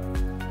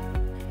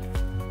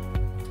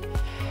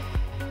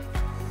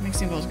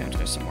 Mixing bowl is going to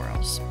go somewhere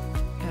else. We'll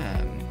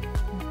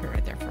put it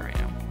right there for right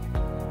now.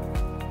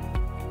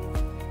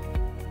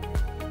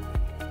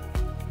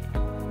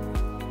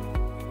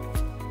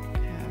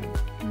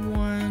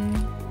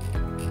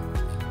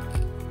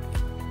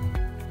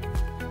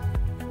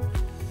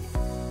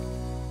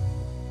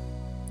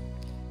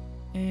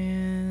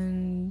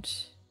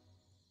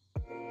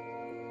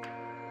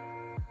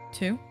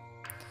 Two.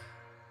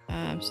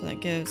 So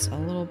that gives a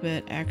little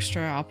bit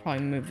extra. I'll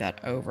probably move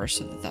that over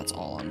so that that's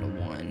all onto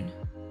one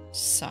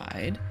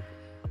side.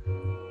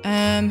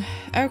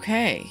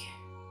 Okay.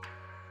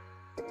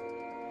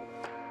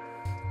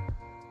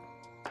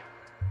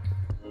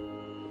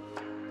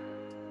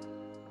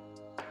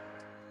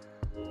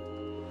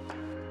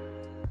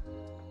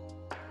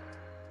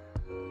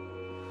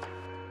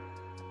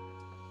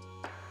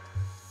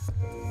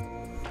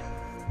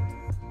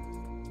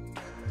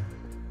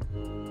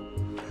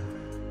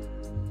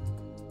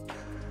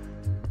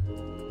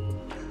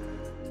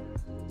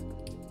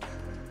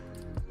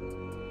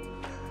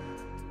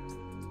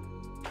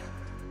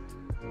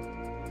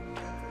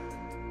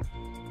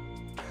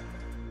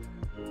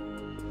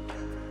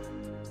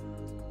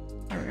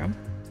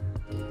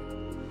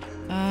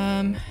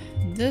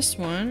 This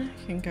one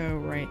can go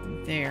right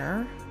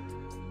there.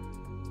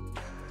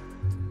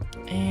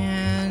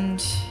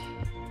 And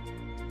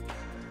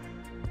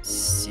let's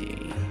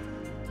see.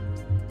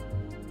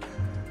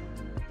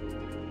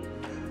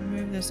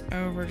 Move this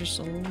over just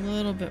a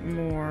little bit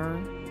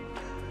more.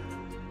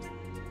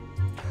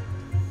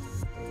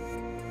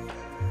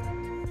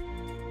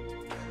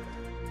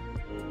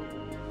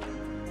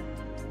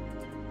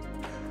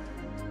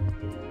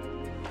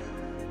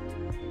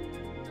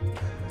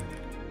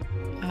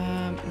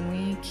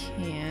 We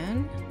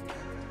can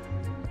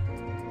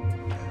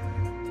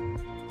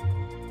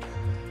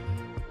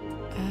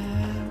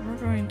we're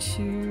going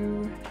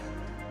to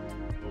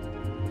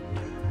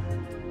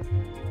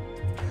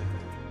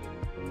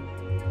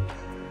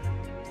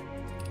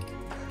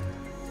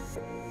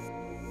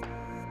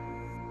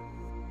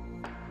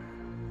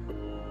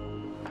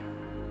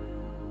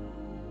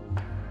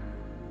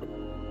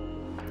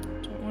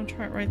don't want to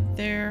try it right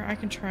there. I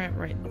can try it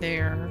right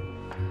there.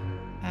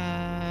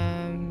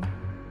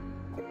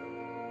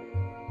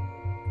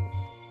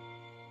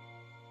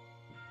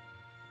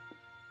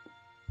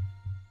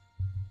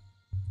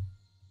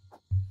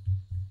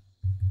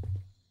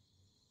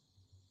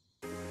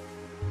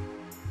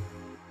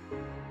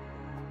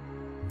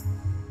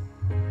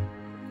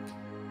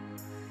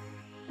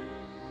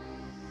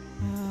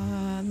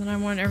 Then I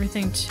want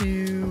everything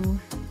to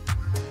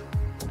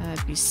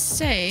be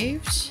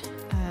saved.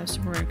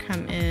 So we're going to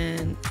come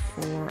in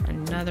for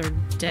another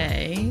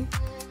day.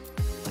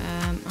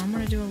 I'm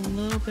going to do a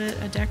little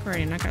bit of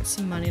decorating. I got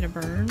some money to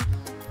burn.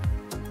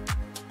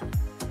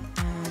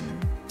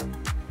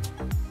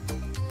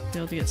 Be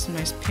able to get some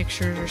nice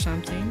pictures or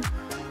something.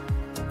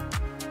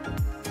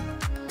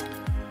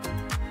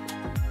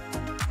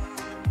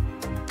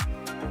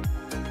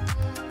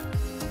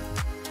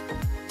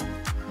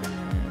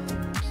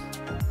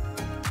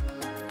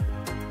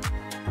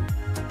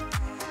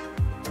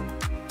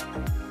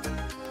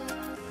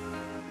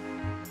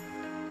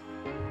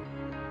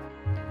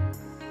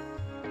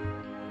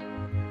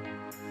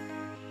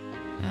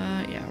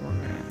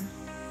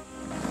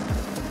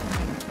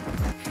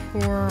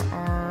 pour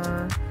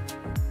our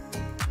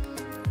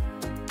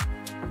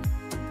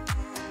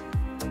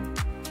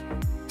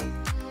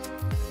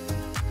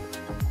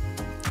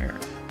there.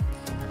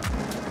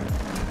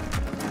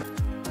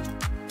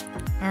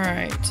 All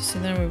right, so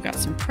then we've got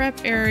some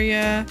prep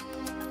area.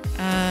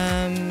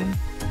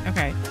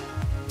 Okay.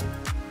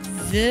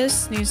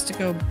 This needs to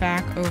go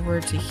back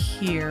over to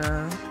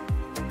here.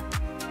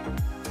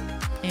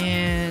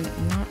 And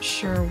I'm not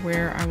sure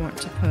where I want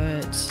to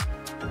put...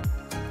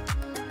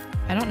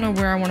 I don't know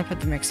where I want to put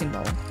the mixing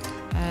bowl.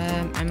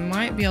 I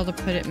might be able to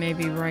put it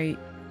maybe right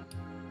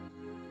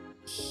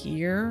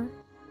here.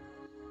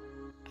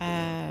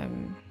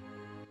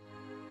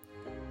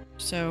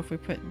 So if we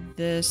put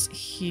this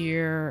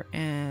here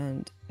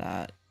and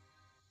that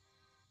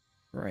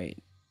right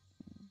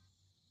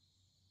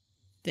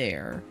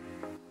there.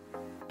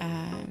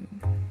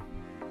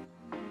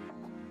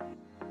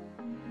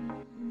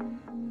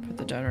 Put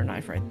the donor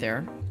knife right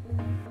there.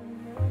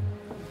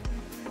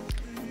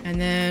 And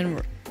then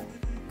we're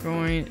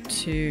going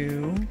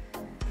to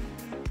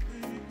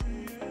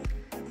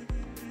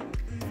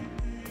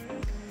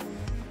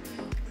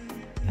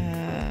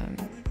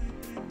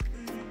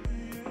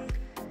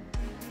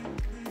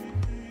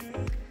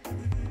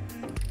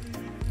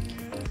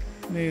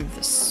move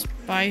the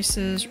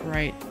spices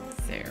right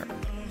there.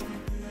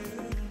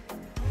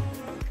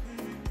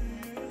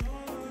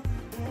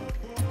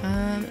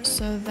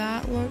 So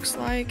that looks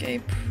like a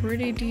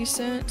pretty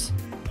decent.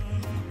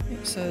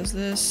 So is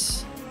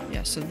this,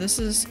 yeah, so this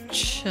is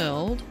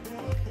chilled.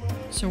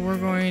 So we're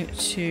going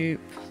to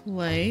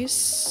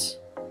place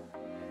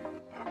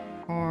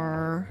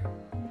our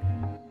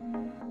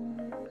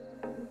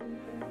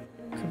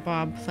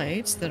kebab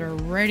plates that are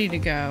ready to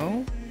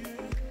go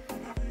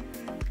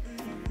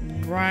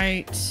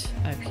right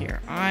up here.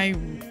 I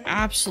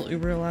absolutely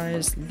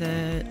realized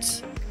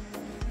that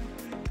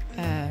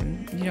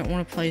you don't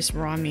want to place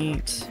raw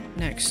meat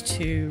next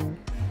to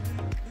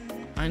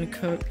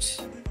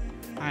uncooked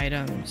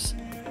items.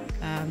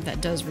 That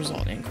does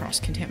result in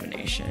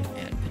cross-contamination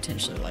and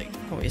potentially like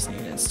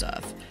poisoning and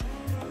stuff.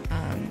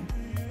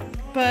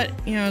 But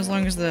you know, as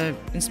long as the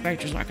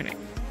inspector's not going to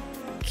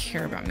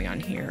care about me on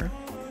here.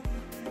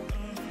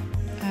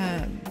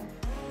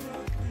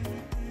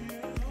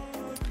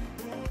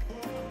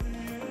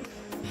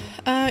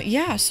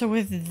 Yeah, so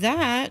with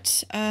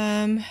that,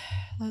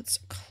 let's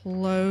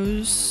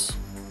close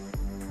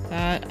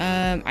that.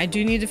 I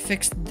do need to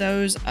fix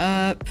those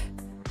up.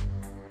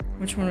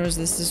 Which one was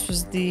this? This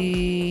was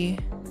the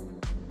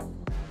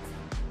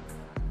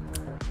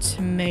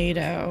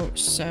tomato.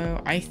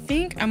 So I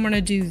think I'm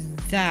gonna do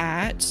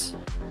that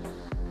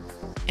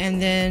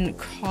and then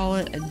call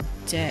it a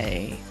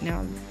day.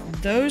 Now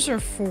those are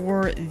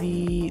for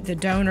the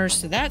donors,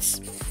 so that's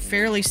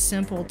fairly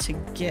simple to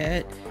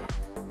get.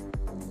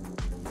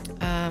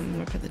 I'm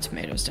gonna put the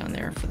tomatoes down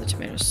there for the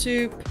tomato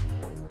soup.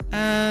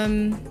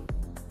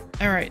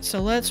 All right, so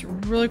let's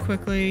really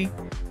quickly,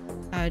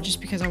 just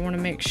because I want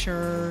to make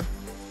sure.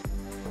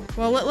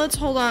 Well, let's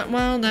hold on.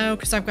 Well, no,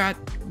 because I've got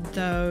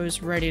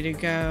those ready to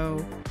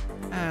go.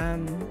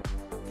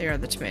 They are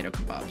the tomato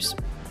kebabs.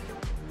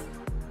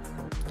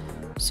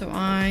 So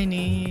I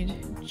need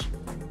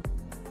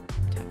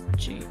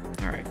G.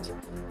 All right.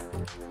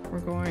 We're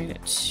going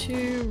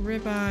to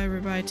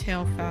ribeye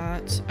tail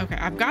fat. Okay,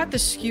 I've got the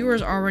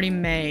skewers already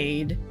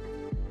made.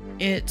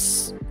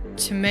 It's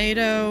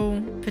tomato,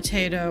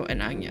 potato,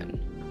 and onion.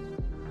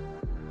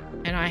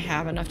 And I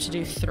have enough to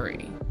do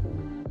 3.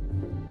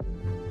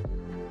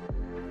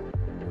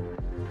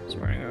 So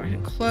we're gonna go ahead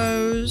and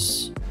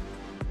close.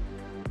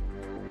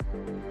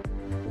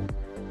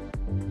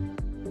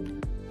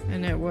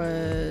 And it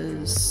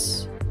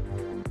was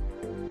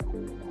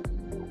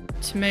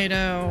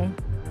tomato,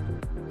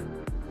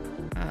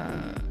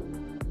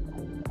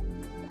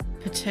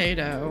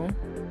 potato,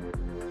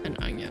 and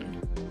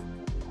onion.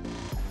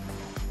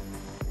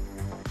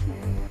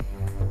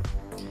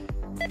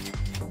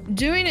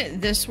 Doing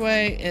it this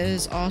way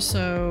is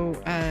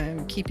also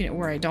keeping it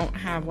where I don't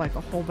have like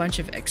a whole bunch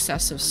of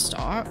excessive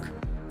stock.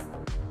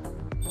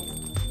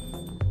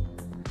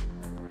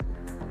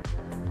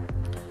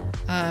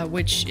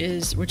 Which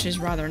is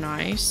rather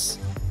nice.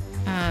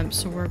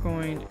 So we're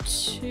going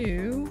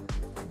to,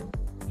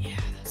 yeah,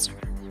 that's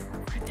not gonna really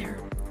work right there.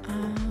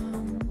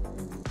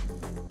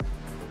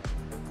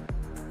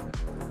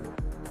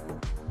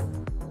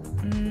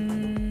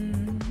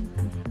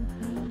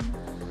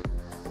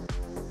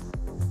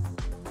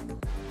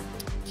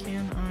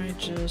 Can I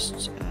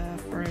just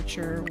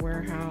furniture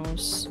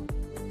warehouse?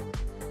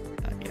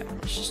 Yeah,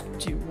 let's just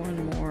do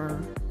one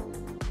more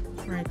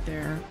right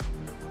there.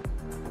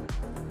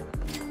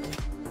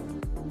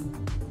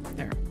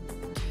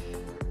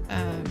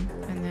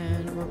 And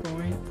then we're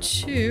going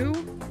to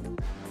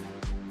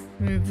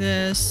move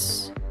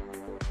this.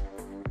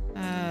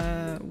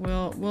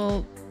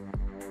 We'll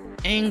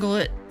angle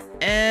it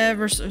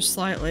ever so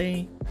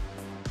slightly,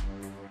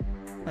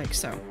 like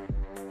so.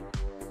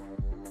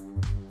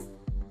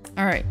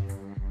 All right.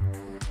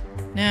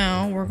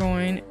 Now we're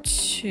going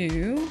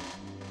to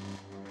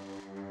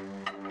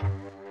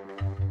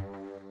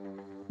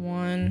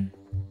 1,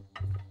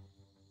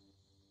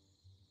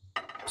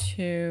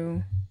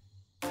 2,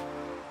 and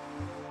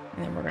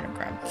then we're gonna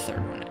grab the third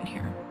one in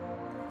here.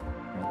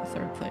 Or the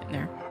third plate in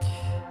there.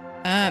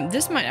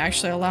 This might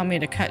actually allow me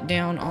to cut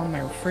down on my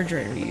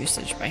refrigerator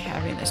usage by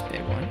having this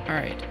big one.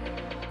 Alright,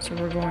 so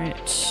we're going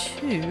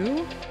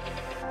to...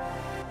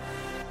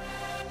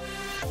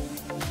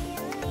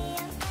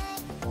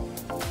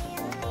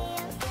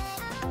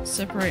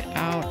 separate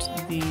out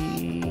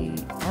the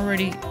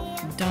already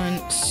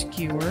done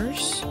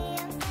skewers.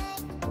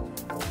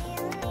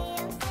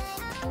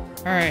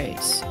 Alright,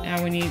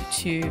 now we need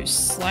to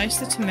slice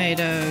the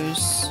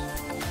tomatoes.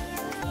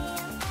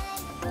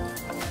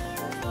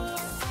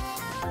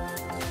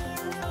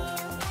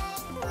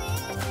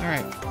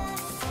 Alright,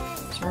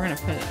 so we're gonna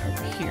put it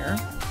over here.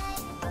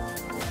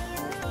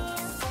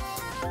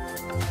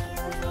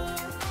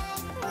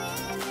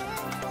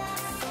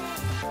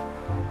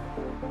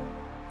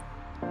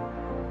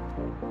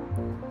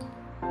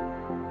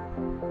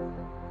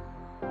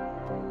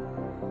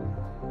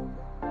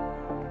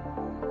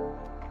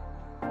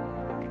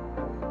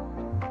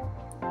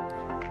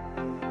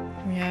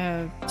 We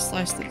have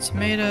sliced the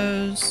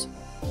tomatoes,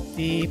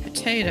 the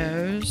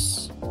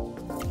potatoes,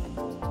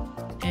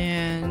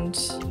 and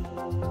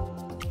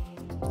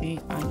the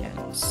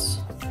onions.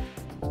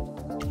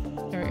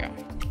 There we go.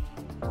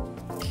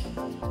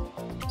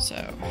 So,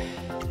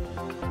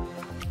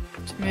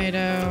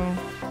 tomato.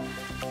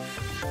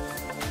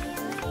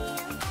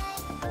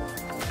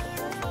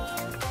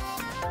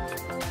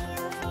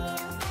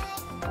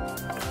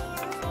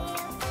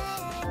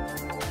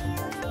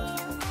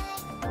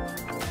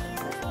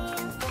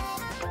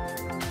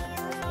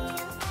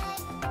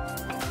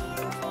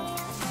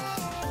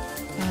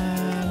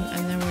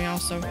 And then we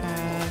also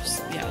have,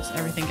 yes,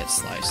 everything gets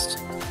sliced.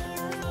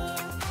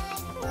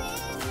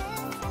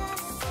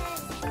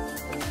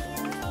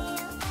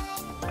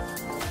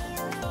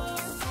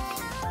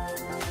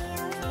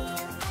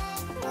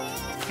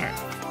 Alright,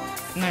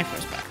 knife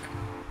goes back.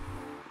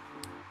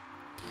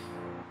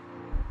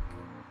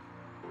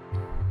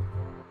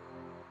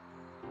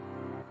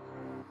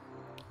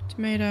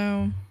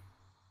 Tomato.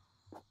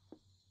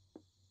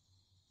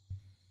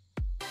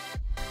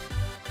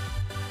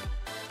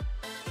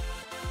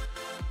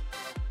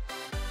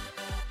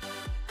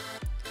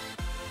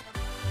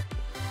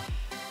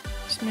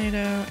 Tomato,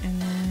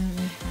 and then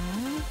we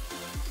have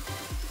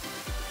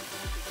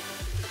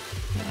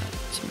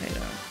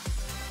tomato.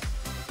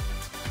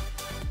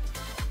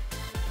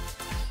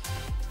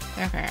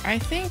 Okay, I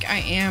think I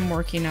am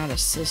working out a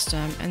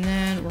system, and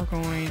then we're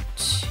going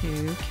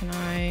to, can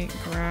I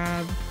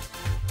grab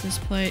this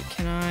plate?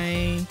 Can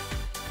I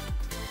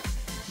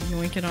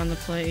yoink it on the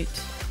plate?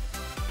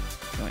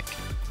 Yoink,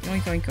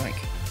 yoink, yoink, yoink.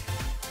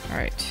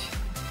 Alright,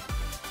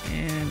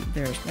 and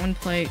there's one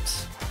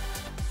plate.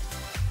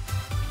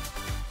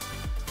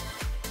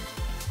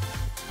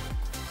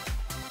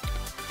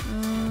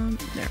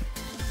 There.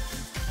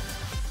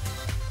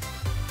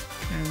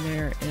 And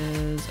there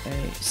is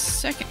a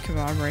second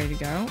kebab ready to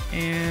go,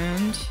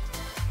 and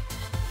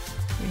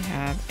we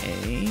have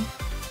a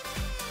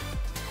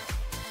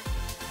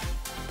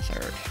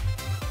third.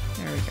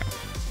 There we go.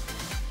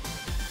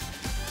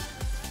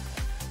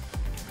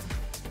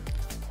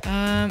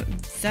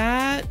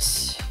 That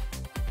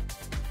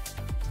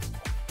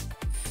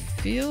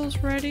feels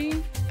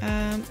ready.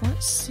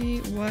 Let's see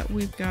what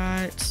we've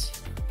got.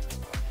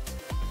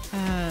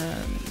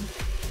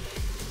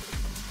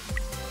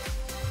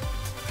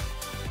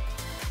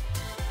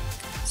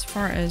 As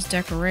far as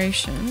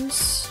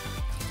decorations,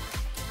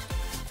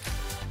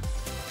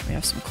 we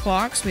have some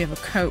clocks, we have a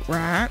coat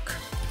rack.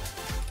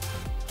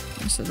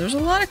 So there's a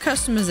lot of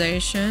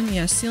customization.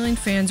 Yeah, ceiling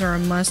fans are a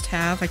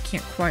must-have. I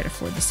can't quite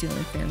afford the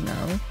ceiling fan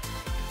though.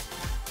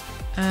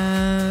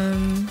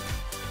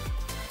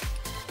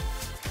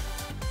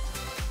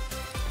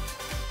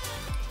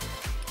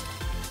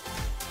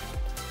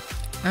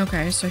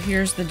 Okay, so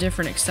here's the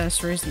different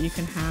accessories that you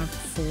can have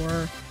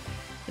for...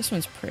 This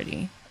one's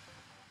pretty.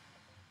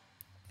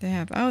 They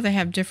have... Oh, they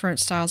have different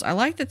styles. I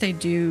like that they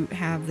do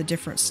have the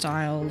different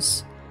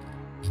styles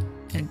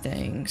and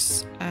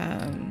things.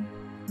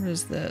 What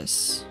is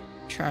this?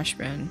 Trash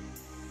bin.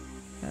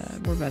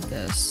 What about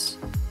this?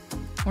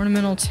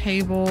 Ornamental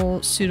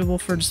table suitable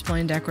for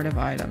displaying decorative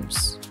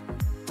items.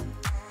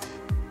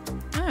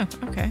 Oh,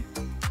 okay.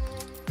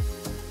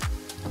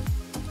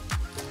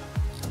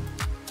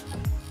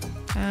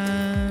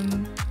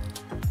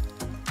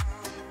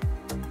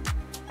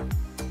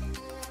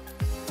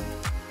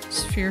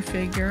 Sphere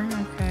figure,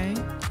 okay.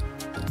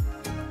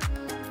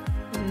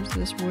 What is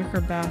this?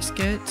 Wicker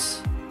basket.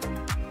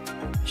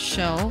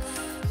 Shelf.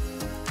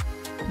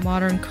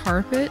 Modern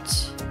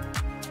carpet.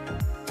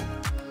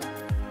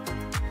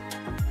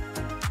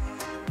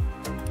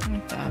 I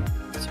like that.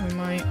 So we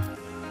might...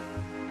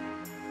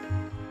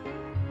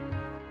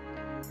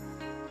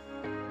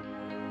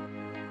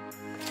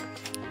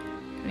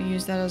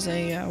 use that as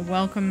a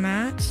welcome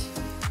mat.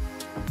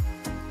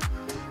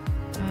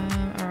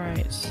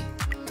 Alright.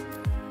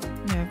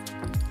 We have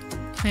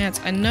plants.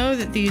 I know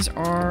that these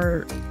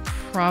are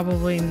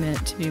probably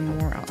meant to be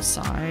more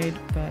outside,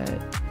 but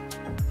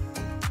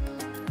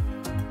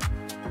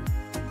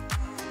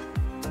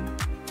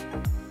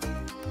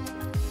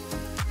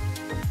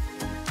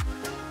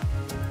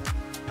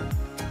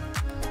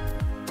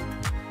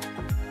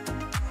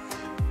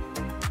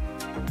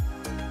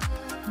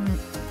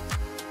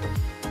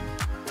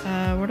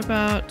what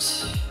about...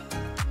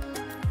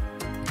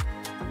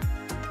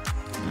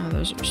 Oh,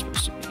 those are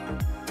supposed to be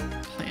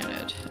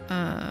planted.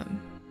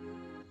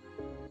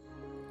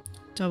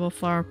 Double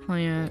flower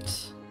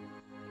plant.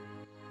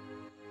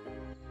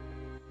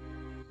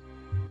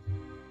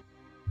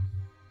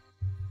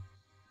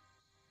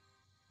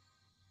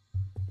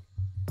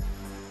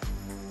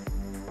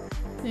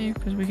 Yeah,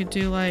 because we could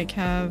do like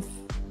have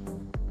a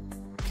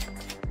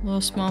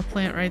little small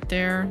plant right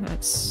there.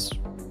 That's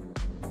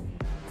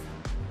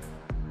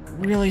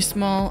really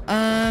small.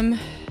 I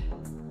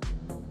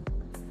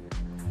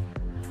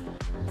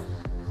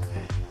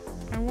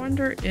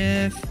wonder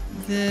if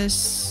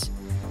this,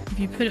 if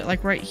you put it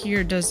like right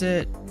here, does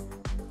it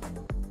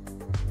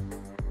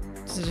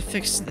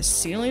affix to the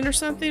ceiling or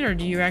something, or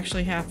do you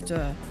actually have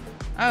to?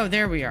 Oh,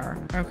 there we are.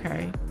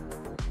 Okay.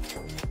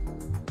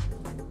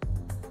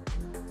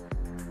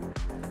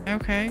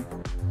 Okay.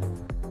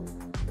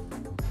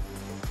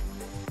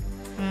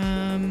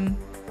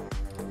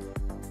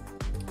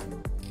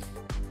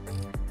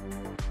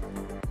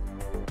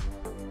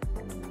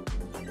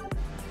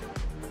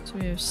 So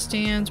we have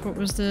stands. What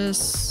was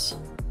this?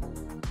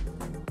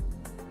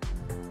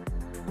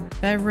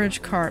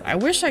 Beverage cart. I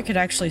wish I could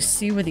actually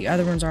see what the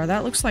other ones are.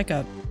 That looks like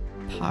a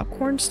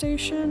popcorn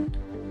station.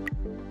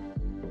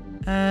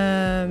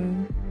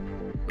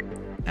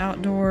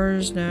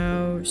 Outdoors,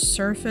 no.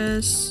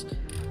 Surface.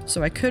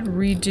 So I could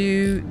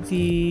redo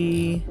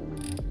the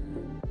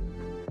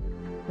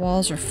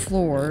walls or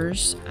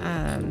floors.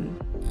 I'm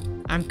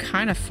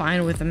kind of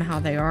fine with them how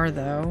they are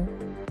though.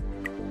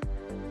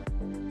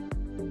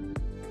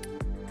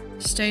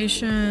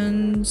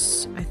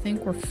 Stations, I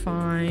think we're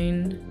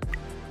fine.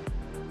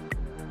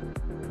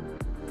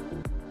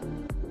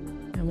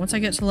 And once I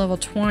get to level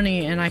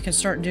 20 and I can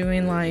start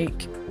doing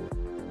like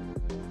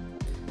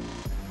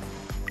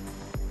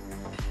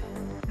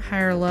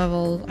higher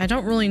level, I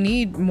don't really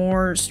need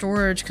more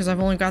storage because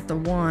I've only got the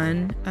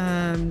one.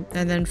 And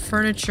then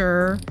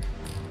furniture,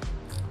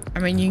 I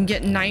mean, you can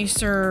get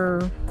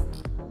nicer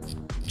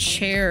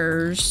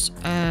chairs.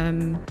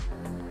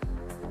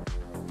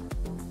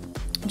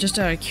 Just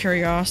out of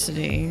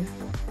curiosity,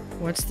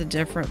 what's the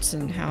difference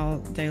in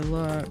how they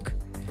look?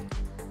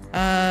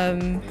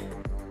 I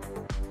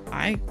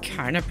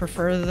kind of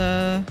prefer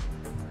the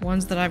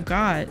ones that I've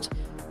got.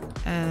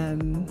 I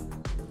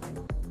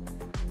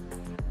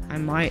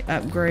might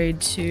upgrade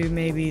to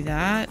maybe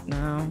that.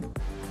 No,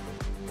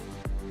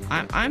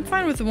 I'm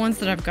fine with the ones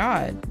that I've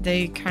got.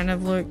 They kind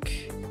of look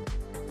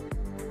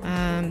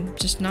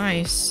just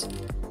nice.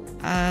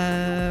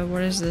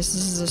 What is this?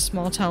 This is a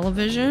small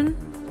television.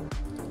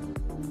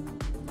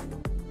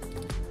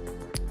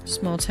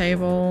 Small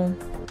table,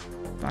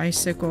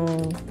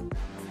 bicycle.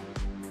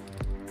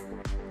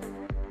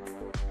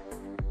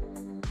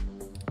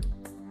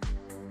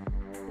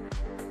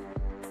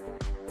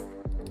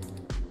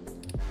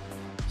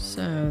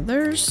 So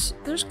there's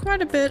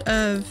quite a bit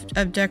of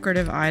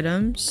decorative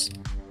items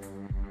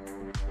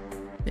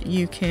that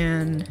you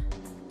can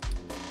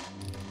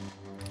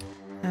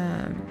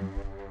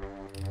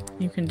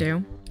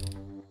do.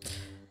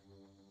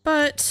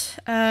 But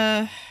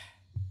I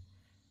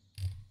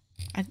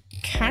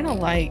kind of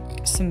like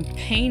some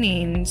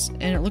paintings,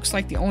 and it looks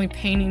like the only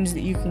paintings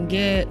that you can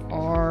get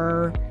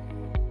are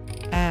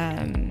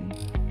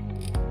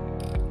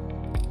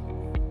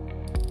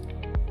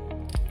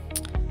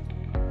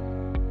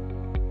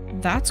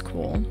that's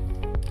cool.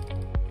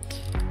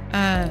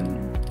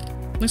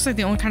 Looks like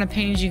the only kind of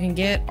paintings you can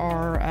get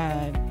are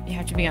you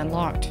have to be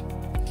unlocked.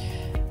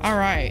 All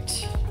right,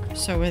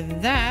 so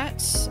with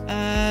that,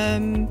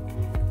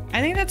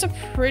 I think that's a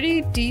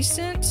pretty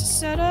decent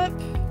setup.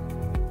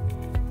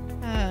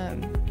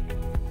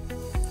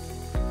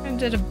 I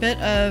did a bit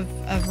of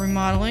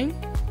remodeling.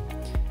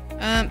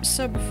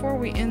 So before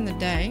we end the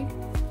day,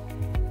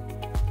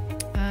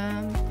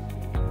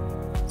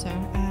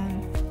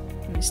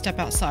 let me step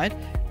outside.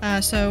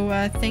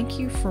 Thank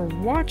you for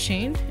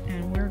watching,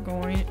 and we're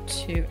going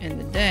to end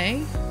the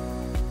day.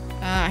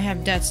 I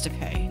have debts to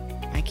pay.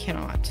 I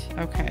cannot.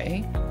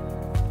 Okay.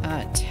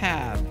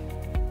 Tab.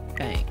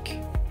 Bank.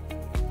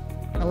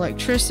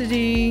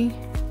 Electricity.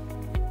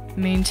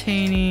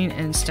 Maintaining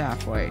and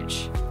staff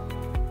wage.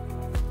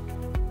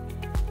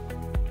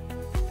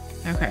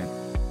 Okay.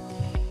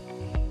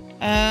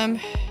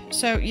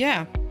 So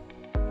yeah.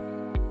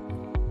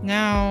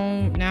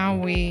 Now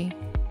we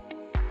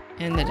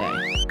end the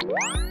day.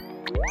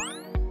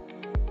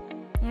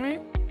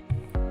 Alright.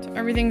 So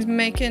everything's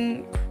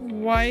making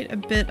quite a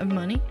bit of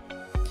money.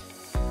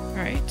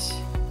 Alright.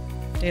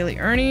 Daily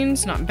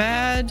earnings, not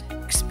bad.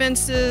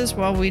 Expenses,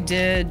 well, we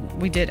did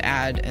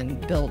add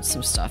and build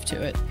some stuff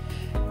to it.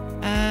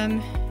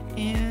 And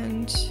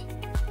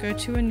go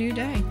to a new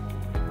day.